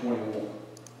 2021.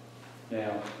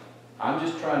 Now, I'm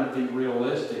just trying to be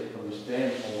realistic from the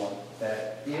standpoint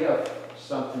that if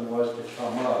something was to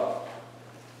come up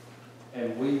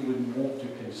and we would want to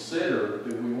consider,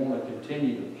 do we want to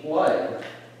continue to play,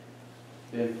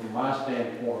 then from my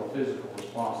standpoint of physical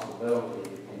responsibility,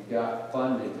 if you've got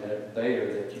funding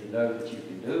there that you know that you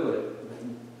can do it,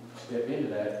 then step into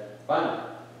that, fine.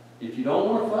 If you don't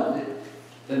want to fund it,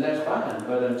 then that's fine.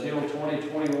 But until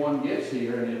 2021 gets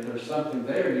here, and if there's something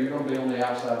there, you're going to be on the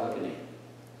outside looking in.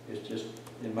 It's just,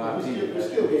 in my opinion. We're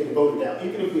still getting voted out,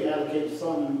 even if we allocate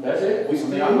some. That's it.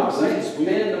 I'm not saying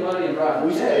spend the money and write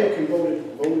We the check. still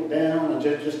can vote it down and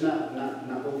just not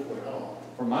vote for it at all.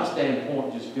 From my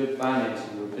standpoint, just good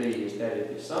financing would be is that if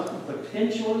it's something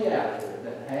potentially out there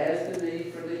that has the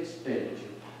need for the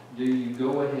expenditure, do you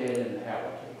go ahead and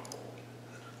allocate it?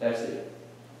 That's it.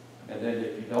 And then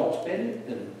if you don't spend it,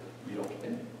 then you don't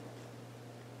spend it.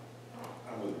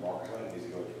 I'm with Marcus, I think it needs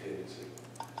to go to contingency.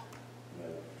 You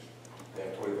know, they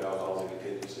have $20,000 in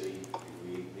contingency. If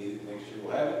we need it next year,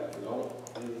 we'll have it. If we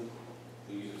don't, then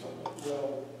we'll use it somewhere.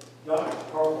 Well,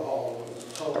 Dr. Carvajal was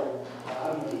told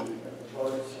by me at the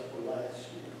first of last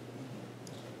year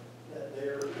that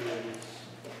there is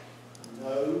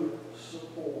no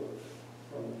support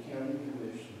from the county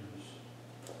commissioners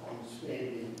on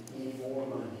spending any more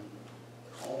money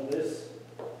on this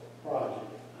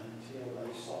project until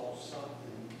they saw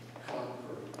something concrete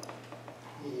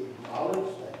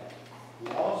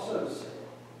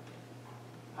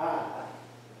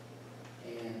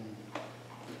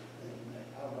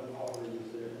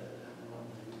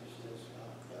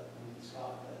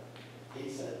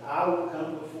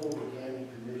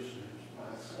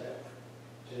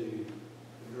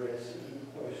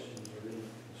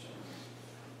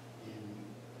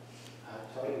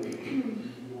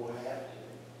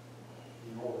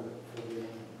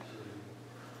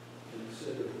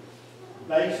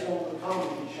based on the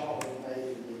comments y'all have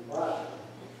made in the private,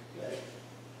 that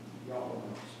y'all were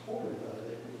not supportive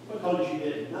of it, because you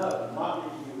didn't know, not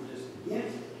that you were just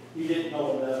against it, you didn't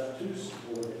know enough to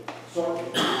support it, certainly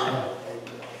you allocated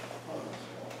funds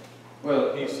for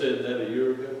Well, He said that a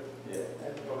year ago. yeah, it.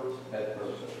 That first, that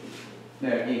person.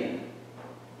 Now, again,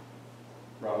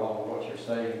 right along with what you're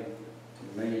saying,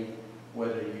 to me,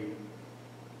 whether you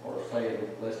are saying,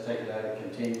 let's take it out of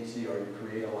contingency, or you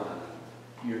create a line item,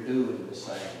 you're doing the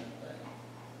same thing.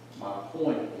 My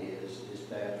point is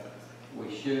that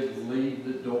we should leave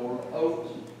the door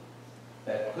open,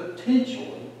 that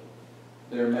potentially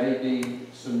there may be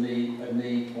a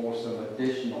need for some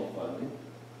additional funding,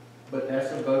 but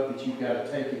that's a vote that you've got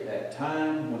to take at that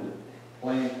time when the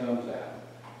plan comes out,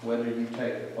 whether you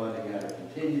take the funding out of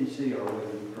contingency or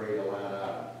whether you create a line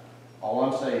item. All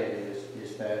I'm saying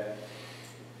is that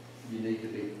you need to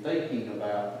be thinking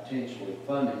about potentially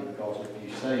funding, because if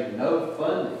you say no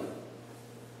funding,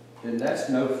 then that's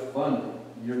no funding.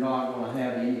 You're not going to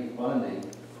have any funding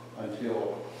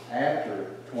until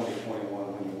after 2021,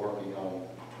 when you're working on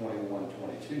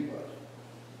 21-22 budget,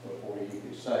 before you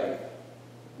can say,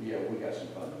 yeah, we got some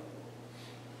funding.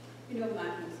 You know,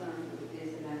 my concern with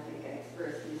this, and I think I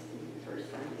expressed this to you the first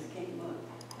time this came up,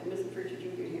 and Mr. Pritchard,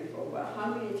 you've been here for a while.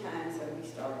 How many times have we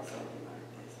started something like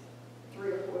this?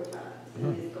 3 or 4 times.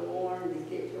 And just go on, and just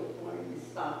get to a point, and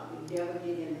just stop. We never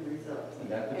get any results. And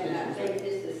that And I potential, think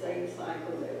it's the same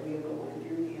cycle that we're going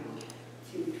through now,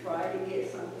 to try to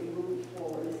get something moved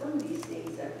forward. And some of these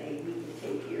things I think we can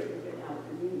take care of in our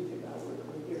community by working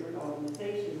with different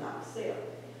organizations ourselves.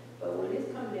 But when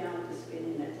it's come down to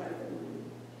spending that type of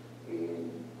money,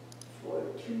 and for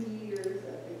 2 years,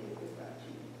 I think it's about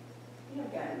you don't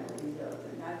got no results.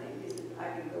 And I think this is,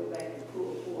 I can go back and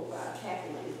pull 4 or 5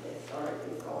 packages that started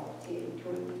to cost 10,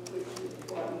 20, 15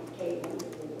 before we came on the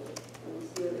board. And we're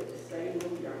still at the same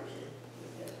old junction.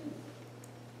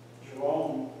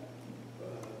 Jerome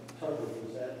Tucker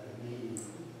was at the meeting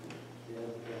the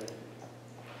other day,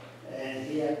 and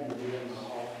he happened to be in my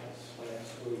office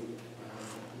last week.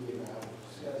 He and I were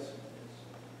discussing this,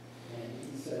 and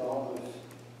he said almost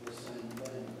the same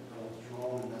thing, because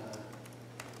Jerome and I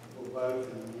were both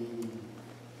in a meeting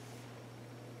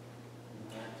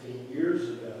 19 years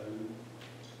ago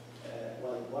at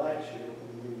Lake Blackshear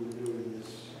when we were doing this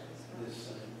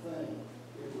same thing.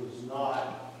 It was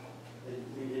not that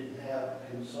we didn't have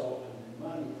consultant and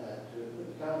money tied to it, but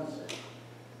the concept.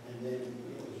 And then it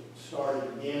was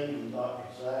started again when Dr.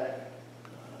 Zach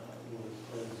was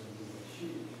president of the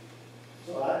issue.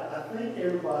 So I think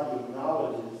everybody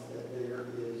acknowledges that there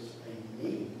is a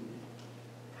need.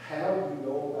 How you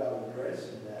go about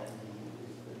addressing that need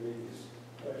is the biggest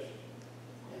question.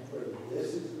 And whether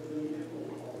this is the vehicle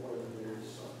or whether there's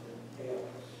something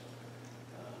else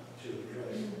to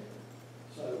address it.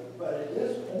 So, but at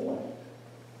this point,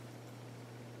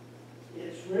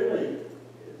 it's really,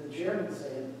 the chairman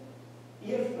said,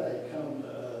 if they come to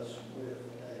us with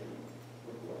a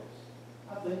request,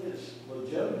 I think it's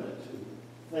legitimate to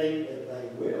think that they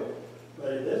will.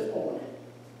 But at this point,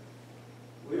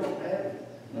 we don't have anything.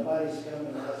 Nobody's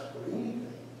coming to us for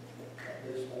anything at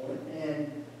this point.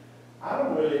 And I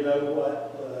don't really know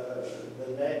what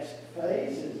the next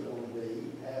phase is going to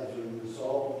be as a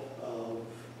result of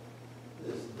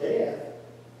this death.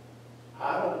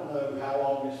 I don't know how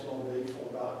long it's going to be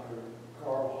for Dr.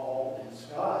 Carl Hall and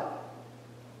Scott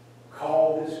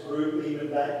call this group even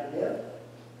back together.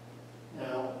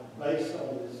 Now, based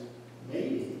on this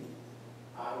meeting,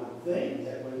 I would think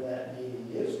that when that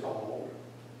meeting is called,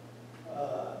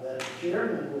 that the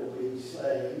chairman will be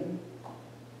saying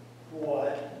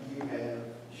what you have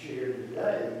shared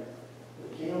today.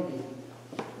 The county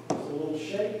is a little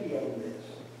shaky on this,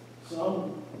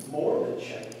 some more than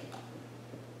shaky,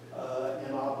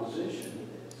 in opposition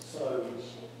to this. So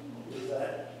is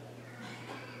that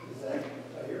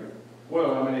fair?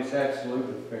 well, I mean, it's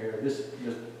absolutely fair. This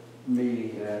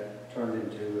meeting that turned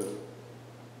into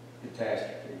a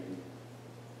catastrophe,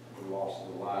 the loss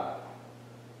of the life.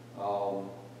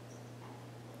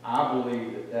 I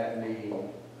believe that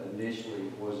meeting initially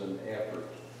was an effort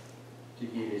to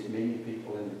get as many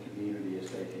people in the community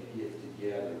as they could get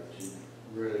together to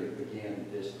really begin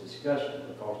this discussion,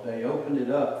 because they opened it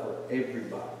up for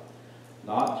everybody,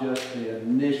 not just the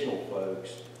initial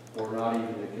folks or not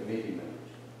even the committee members.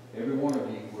 Every one of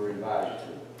you were invited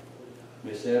to it.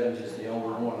 Ms. Evans is the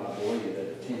only one, I believe, that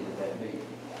attended that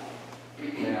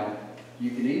meeting. Now,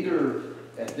 you can either,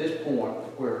 at this point,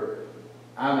 where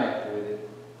I'm at with it,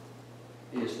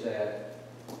 is that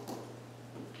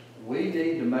we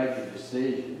need to make a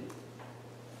decision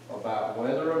about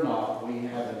whether or not we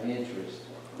have an interest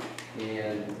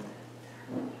in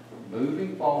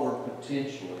moving forward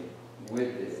potentially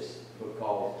with this,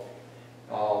 because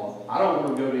I don't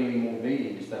want to go to any more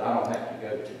meetings that I don't have to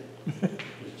go to.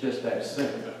 It's just that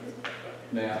simple.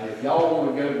 Now, if y'all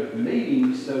want to go to the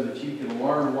meetings so that you can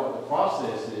learn what the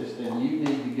process is, then you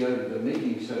need to go to the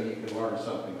meetings so you can learn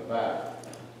something about it.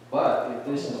 But if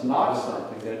this is not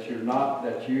something that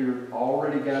you're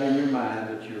already got in your mind,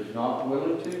 that you're not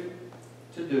willing to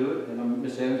do it, and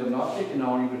Ms. Evans, I'm not picking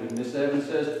on you, but if Ms. Evans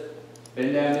says,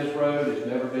 been down this road, it's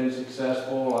never been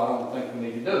successful, I don't think we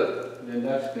need to do it, then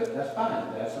that's good, that's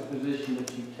fine, that's a position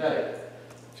that you take.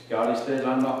 Scotty says,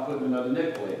 I'm not putting another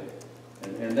nickel in,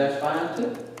 and that's fine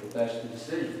too, if that's the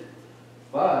decision.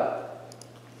 But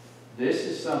this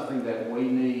is something that we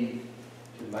need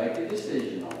to make a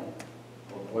decision on,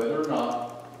 of whether or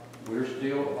not we're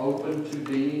still open to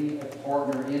being a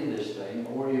partner in this thing,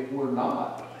 or if we're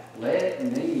not, let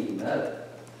me know.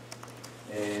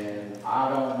 And I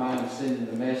don't mind sending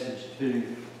the message to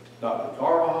Dr.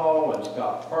 Carvajal and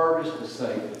Scott Purvis to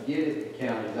say, forget it, the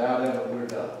county's out of it, we're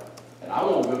done. And I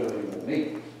won't go to any more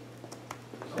meetings.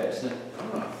 It's that simple. I'm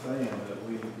not saying that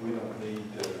we don't need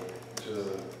to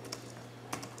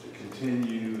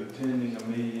continue attending a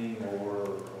meeting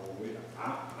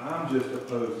I'm just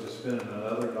opposed to spending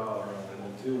another dollar on it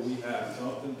until we have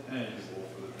something tangible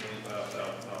for the $25,000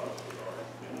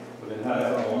 But then how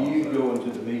do you go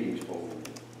into the meetings for?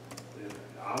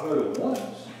 I'll go to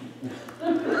once.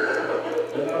 And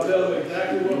I'll tell them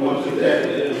exactly what my that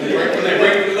is. When they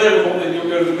bring the deliverable, then you'll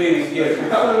go to the meetings, yes.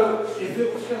 So if it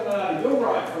was coming out of your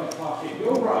right front pocket,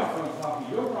 your right front pocket,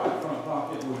 your right front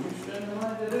pocket, would you spend the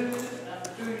money to do this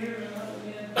after 2 years and nothing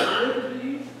being delivered to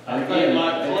you? Again,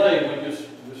 like Clay, we just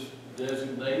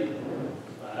designate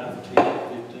 $5,000, $10,000,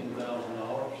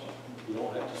 $15,000. We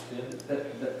don't have to spend it.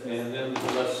 And then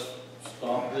let's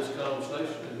stop this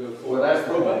conversation and go forward. Well, that's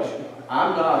probation.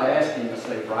 I'm not asking to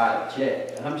say write a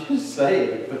check. I'm just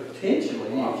saying potentially,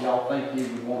 if y'all think you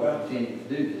would want to continue to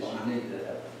do this, you need to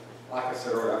have. Like I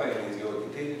said earlier, I think it needs to go to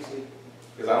contingency,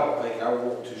 because I don't think I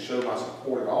want to show my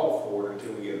support at all for it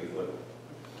until we get it delivered.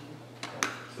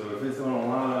 So if it's on a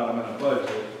line item in a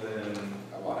budget, then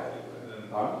I'm not happy with it.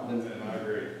 then I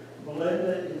agree.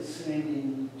 Belinda is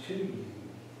sending to you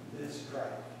this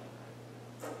draft.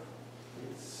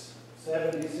 It's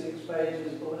 76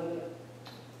 pages, Belinda.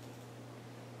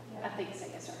 I think so,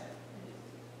 yes, sir.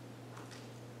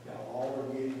 Y'all all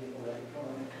are getting it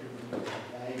electronically,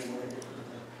 January.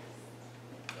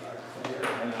 Right there.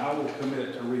 And I will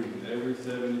commit to reading every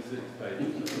 76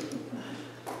 pages.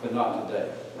 But not today.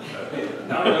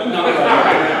 No,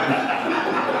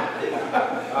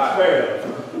 Fair enough.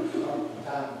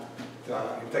 Time.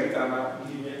 You take time out.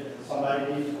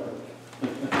 Somebody needs to work.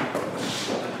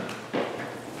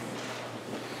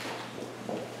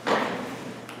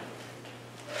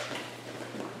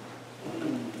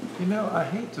 You know, I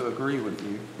hate to agree with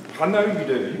you. I know you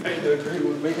do. You hate to agree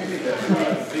with me.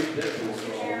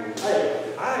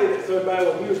 Hey, I hate it so bad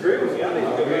when you agree with me, I need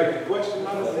to go back and question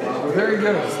my decision. There you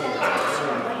go.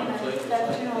 The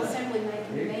General Assembly may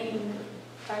convene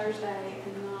Thursday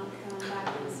and not come back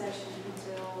in session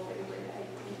until February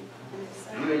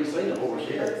 18th. You ain't seen the horse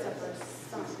yet. Except for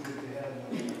Sunday.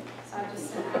 So I just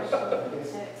sent actually a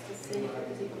text to see if it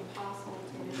was even possible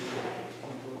to do that.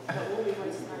 But we'll be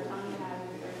wasting our time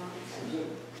having it on session.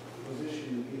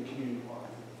 Position in community park.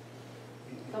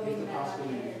 They'll be met right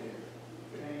there.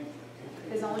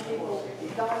 Because only people,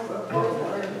 going for the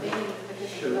convening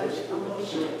because of the budget, only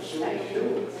people that stay,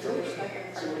 so they're stuck in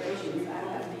appropriations out of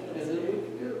that And meeting. then we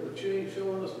can get it, but you ain't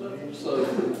showing us nothing, so.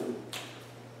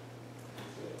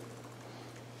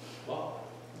 Wow.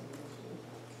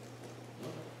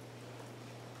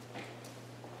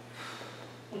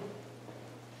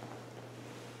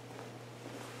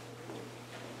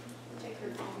 Check her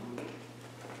phone.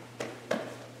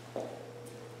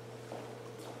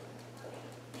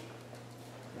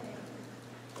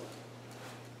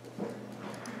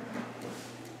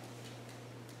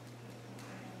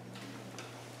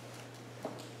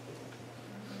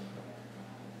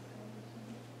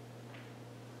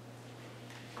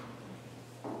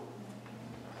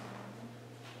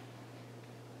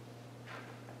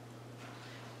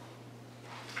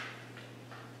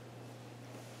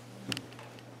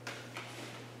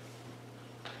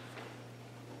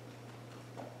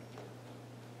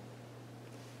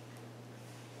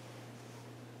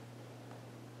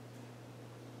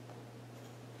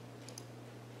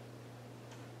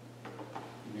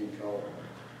 You can call.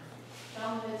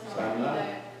 John Hood's gonna let me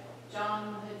know, John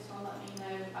Hood's gonna let me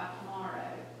know by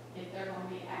tomorrow if they're gonna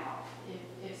be out.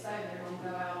 If so, they're gonna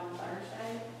go out on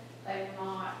Thursday. They will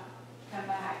not come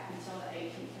back until the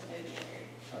 18th of February.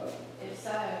 If so,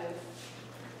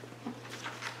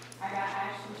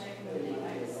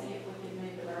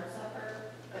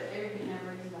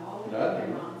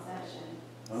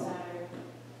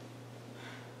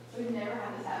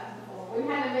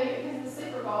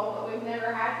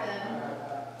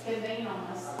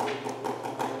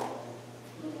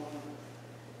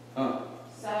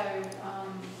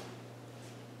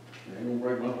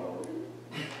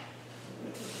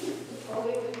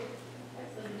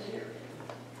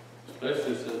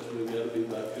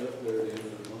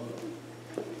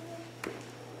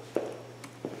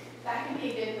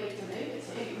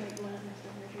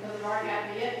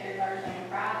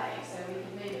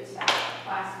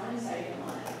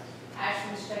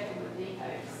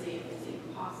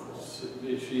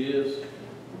 if she is,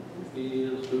 he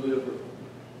is, whoever.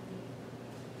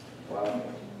 Wow.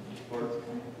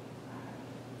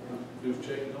 Who's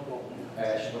checking on them?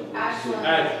 Ashley.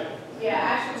 Ashland, yeah,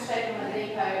 Ashland's taking the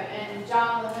depot, and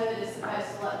John LaHood is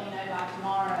supposed to let me know by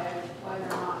tomorrow whether or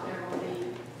not they're gonna be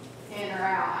in or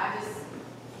out.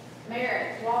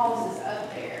 Merritt Walls is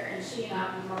up there, and she and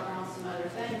I have been working on some other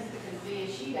things, because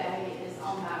VSU Day is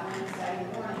on that Wednesday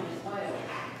morning as well.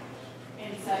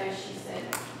 And so she said,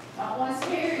 don't want to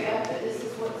scare you, but this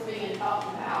is what's being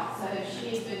talked about. So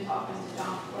she's been talking to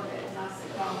John Corbett, and I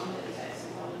said, John LaHood is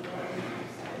actually going to work with him,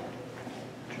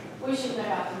 so we should know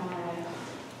out tomorrow.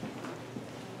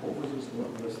 What was this,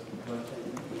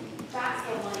 That's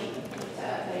the link that's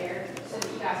up there, so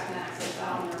that you guys can access that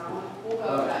on your own. We'll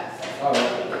go back to oh,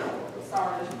 that.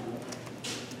 Started. I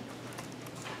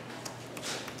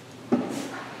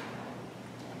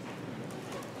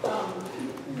don't want to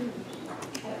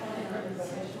interrupt the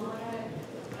discussion on that,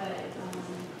 but,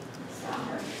 Scott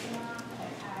Hurst and I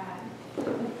have had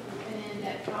an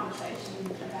in-depth conversation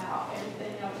about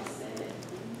everything y'all just said,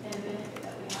 and the benefit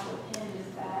that we have with him is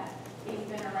that he's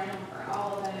been around for all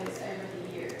of those over the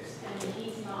years, and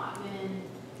he's not been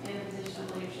in a position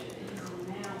of leadership that he's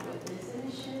in now with this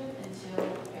initiative until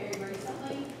very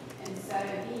recently, and so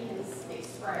he has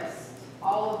expressed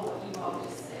all of what you all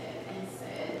just said, and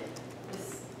said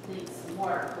this needs some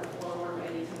work before we're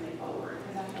ready to move forward,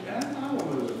 because I think. And I will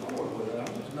move forward with it,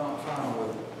 I'm just not fine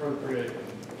with appropriating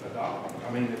a dollar.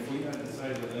 I mean, if we had to say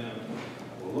to them,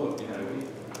 well, look, you know, we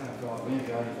kind of feel like we ain't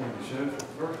got anything to show for the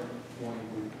first 20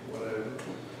 weeks, whatever,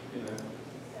 you know,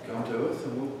 come to us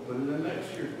and we'll put it in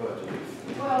next year's budget.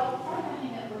 Well, part of the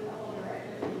hang up with the whole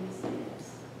director of museums,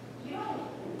 you don't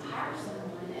hire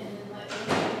someone and then let them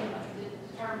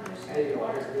determine their scope of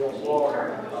work. You determine what your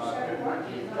scope of work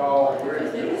is. Call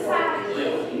Because Gretchen. you decide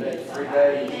if you Next 3 somebody,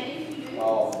 days. and if you do.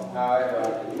 However, I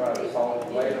can try to solve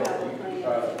it later, you can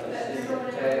try to But send remember a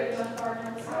when text. everybody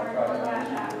was starting on the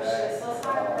side, let's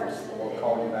hire a person. We'll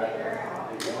call you back. Figure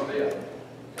out. If you want to do it.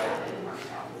 That didn't work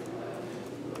out as well.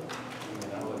 I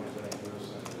mean, I look at things real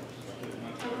simple. I took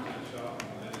my truck in the shop and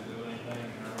they didn't do anything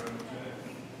in our road check.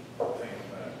 Think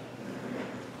about it.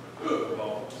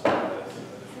 Lowndes,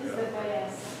 This is the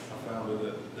best. I found it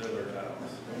at the dealer's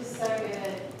house. This is so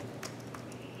good.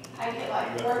 I get like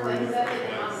 4 things of it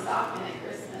in my stocking at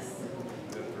Christmas.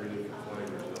 Got 3 different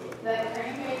flavors of it. The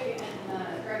cranberry and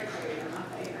the grapefruit are my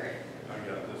favorite. I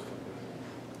got this one.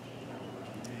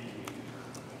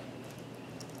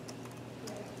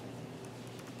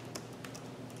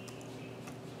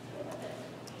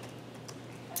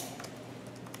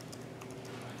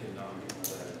 I cannot get my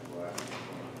dad black.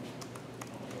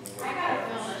 I got a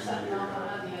film or something on my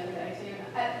own the other day too.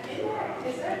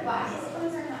 Is there glasses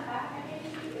cleanser in that bag I gave you?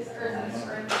 Or is that a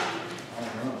screen? I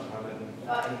don't know,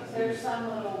 I didn't. There's some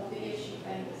little issue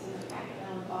thing that's in the packet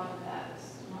on the bottom of that. It's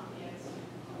not yet.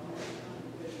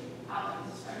 I'll have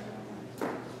to screen it.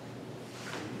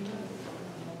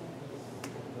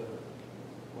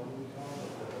 What do we call it?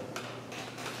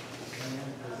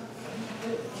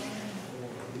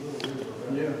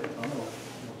 Yeah, I know.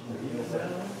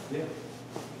 Yeah.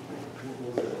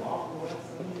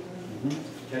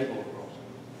 Cable across.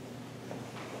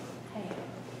 Hey.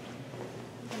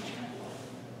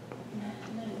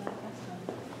 No, that's fine.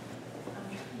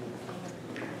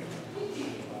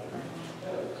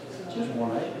 Just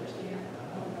 1 acre.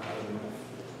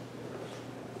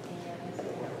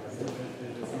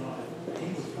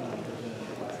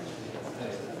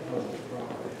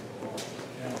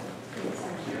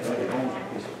 They own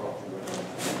a piece of property.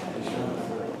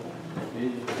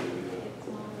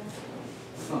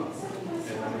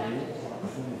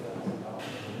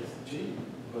 Cheap,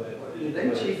 but. They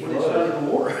cheap when it's under the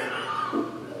water.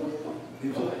 He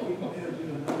was like, you can do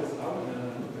a nice, I was gonna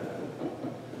look at it.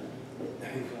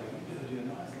 He was like, you do a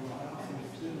nice little house in the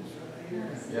students right here.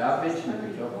 Yeah, I mentioned it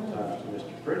a couple of times to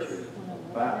Mr. Pritchard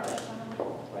about that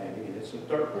planting, and it's the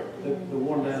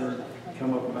one down there,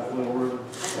 come up about Little River,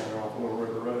 down there off Little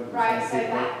River Road. Right, so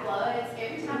that floods,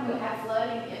 every time we have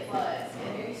flooding, it floods.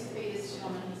 And there used to be this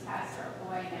gentleman, he's passed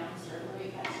away now, Mr.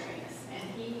 Louis Castrenas, and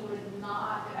he would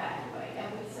not evacuate. And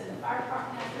we sent the fire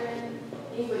department after him,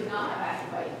 he would not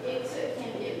evacuate. It took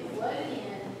him getting flooded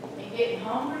in and getting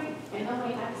hungry, and then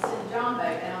we had to send John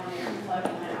boat down there and float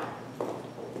him out.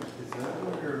 Is that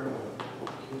where,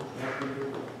 that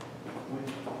where, when?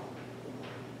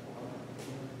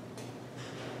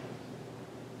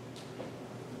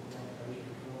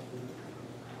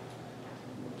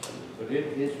 But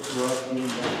it's rough in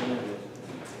back in it.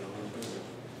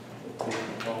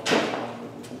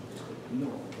 No,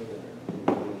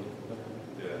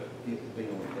 Yeah. it'd be on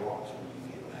the blocks when you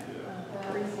get back. Yeah.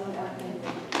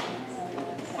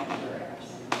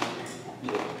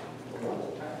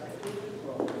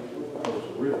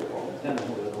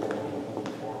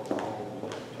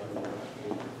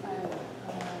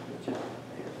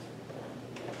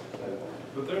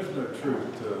 But there's no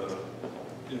truth to,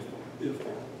 if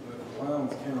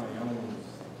Lowndes County owns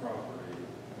the property,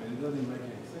 I mean, it doesn't even make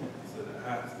any sense that it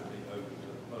has to be open to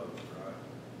the public, right?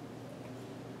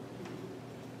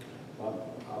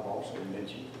 I've also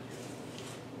mentioned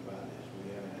about this,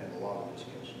 we haven't had a lot of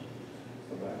discussion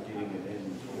about getting an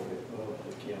inventory of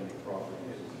the county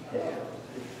property that we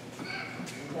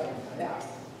have.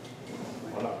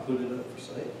 Why not put it up for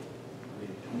sale? I mean,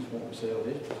 if he's wanting to sell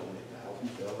this for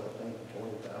 $20,000, sell that thing for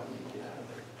 $20,000, and get out of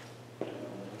there.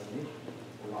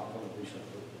 We're not gonna do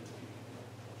something.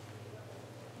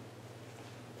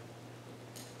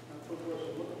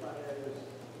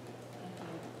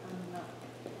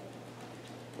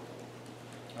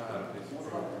 I had a piece of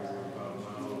property about a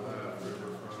mile and a half river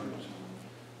frontage,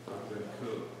 I've been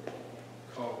cooked,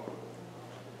 copper.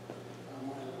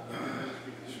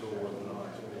 Sure was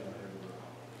nice being able to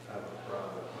have a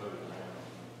private boat.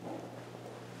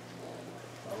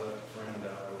 I left a friend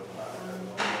out there with my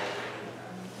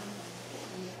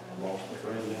Lost a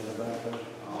friend in the back there.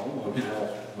 I almost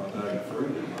lost my dang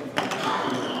freedom.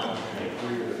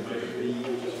 Freedom to make a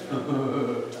beach,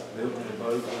 building a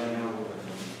boat down.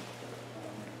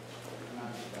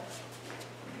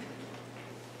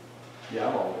 Yeah,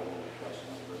 I've always had a question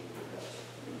on it.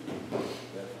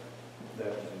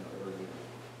 That was encouraging.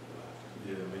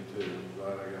 Yeah, me too. I'm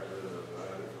glad I got rid of it. I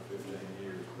had it for 15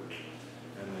 years, but,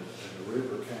 and the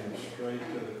river came straight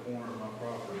to the corner of my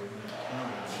property in that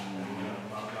corner, and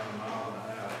about a mile and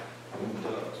a half, and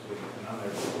ducks would, and I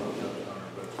never was a duck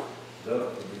hunter, but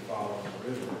ducks would be following the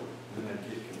river, and then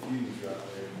they'd get confused right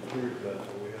there in the clear cut,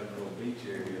 where we had a little beach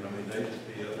area, and I mean, they'd just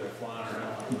be up there flying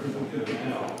around like the river going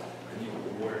out, and you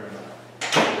were wearing a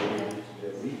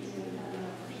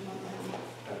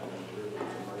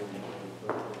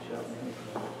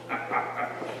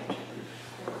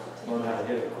Learn how to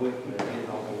hit it quick and get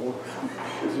off the water.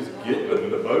 It's just getting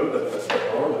in the boat, that's the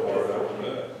hard part after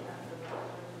that.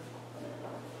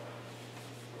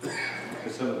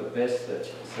 Because some of the best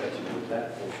sections of that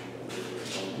portion of the river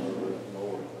is on the river up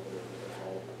north, whether it's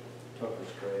all Tucker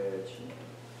Stretch and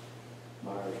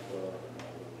Myers Bluff.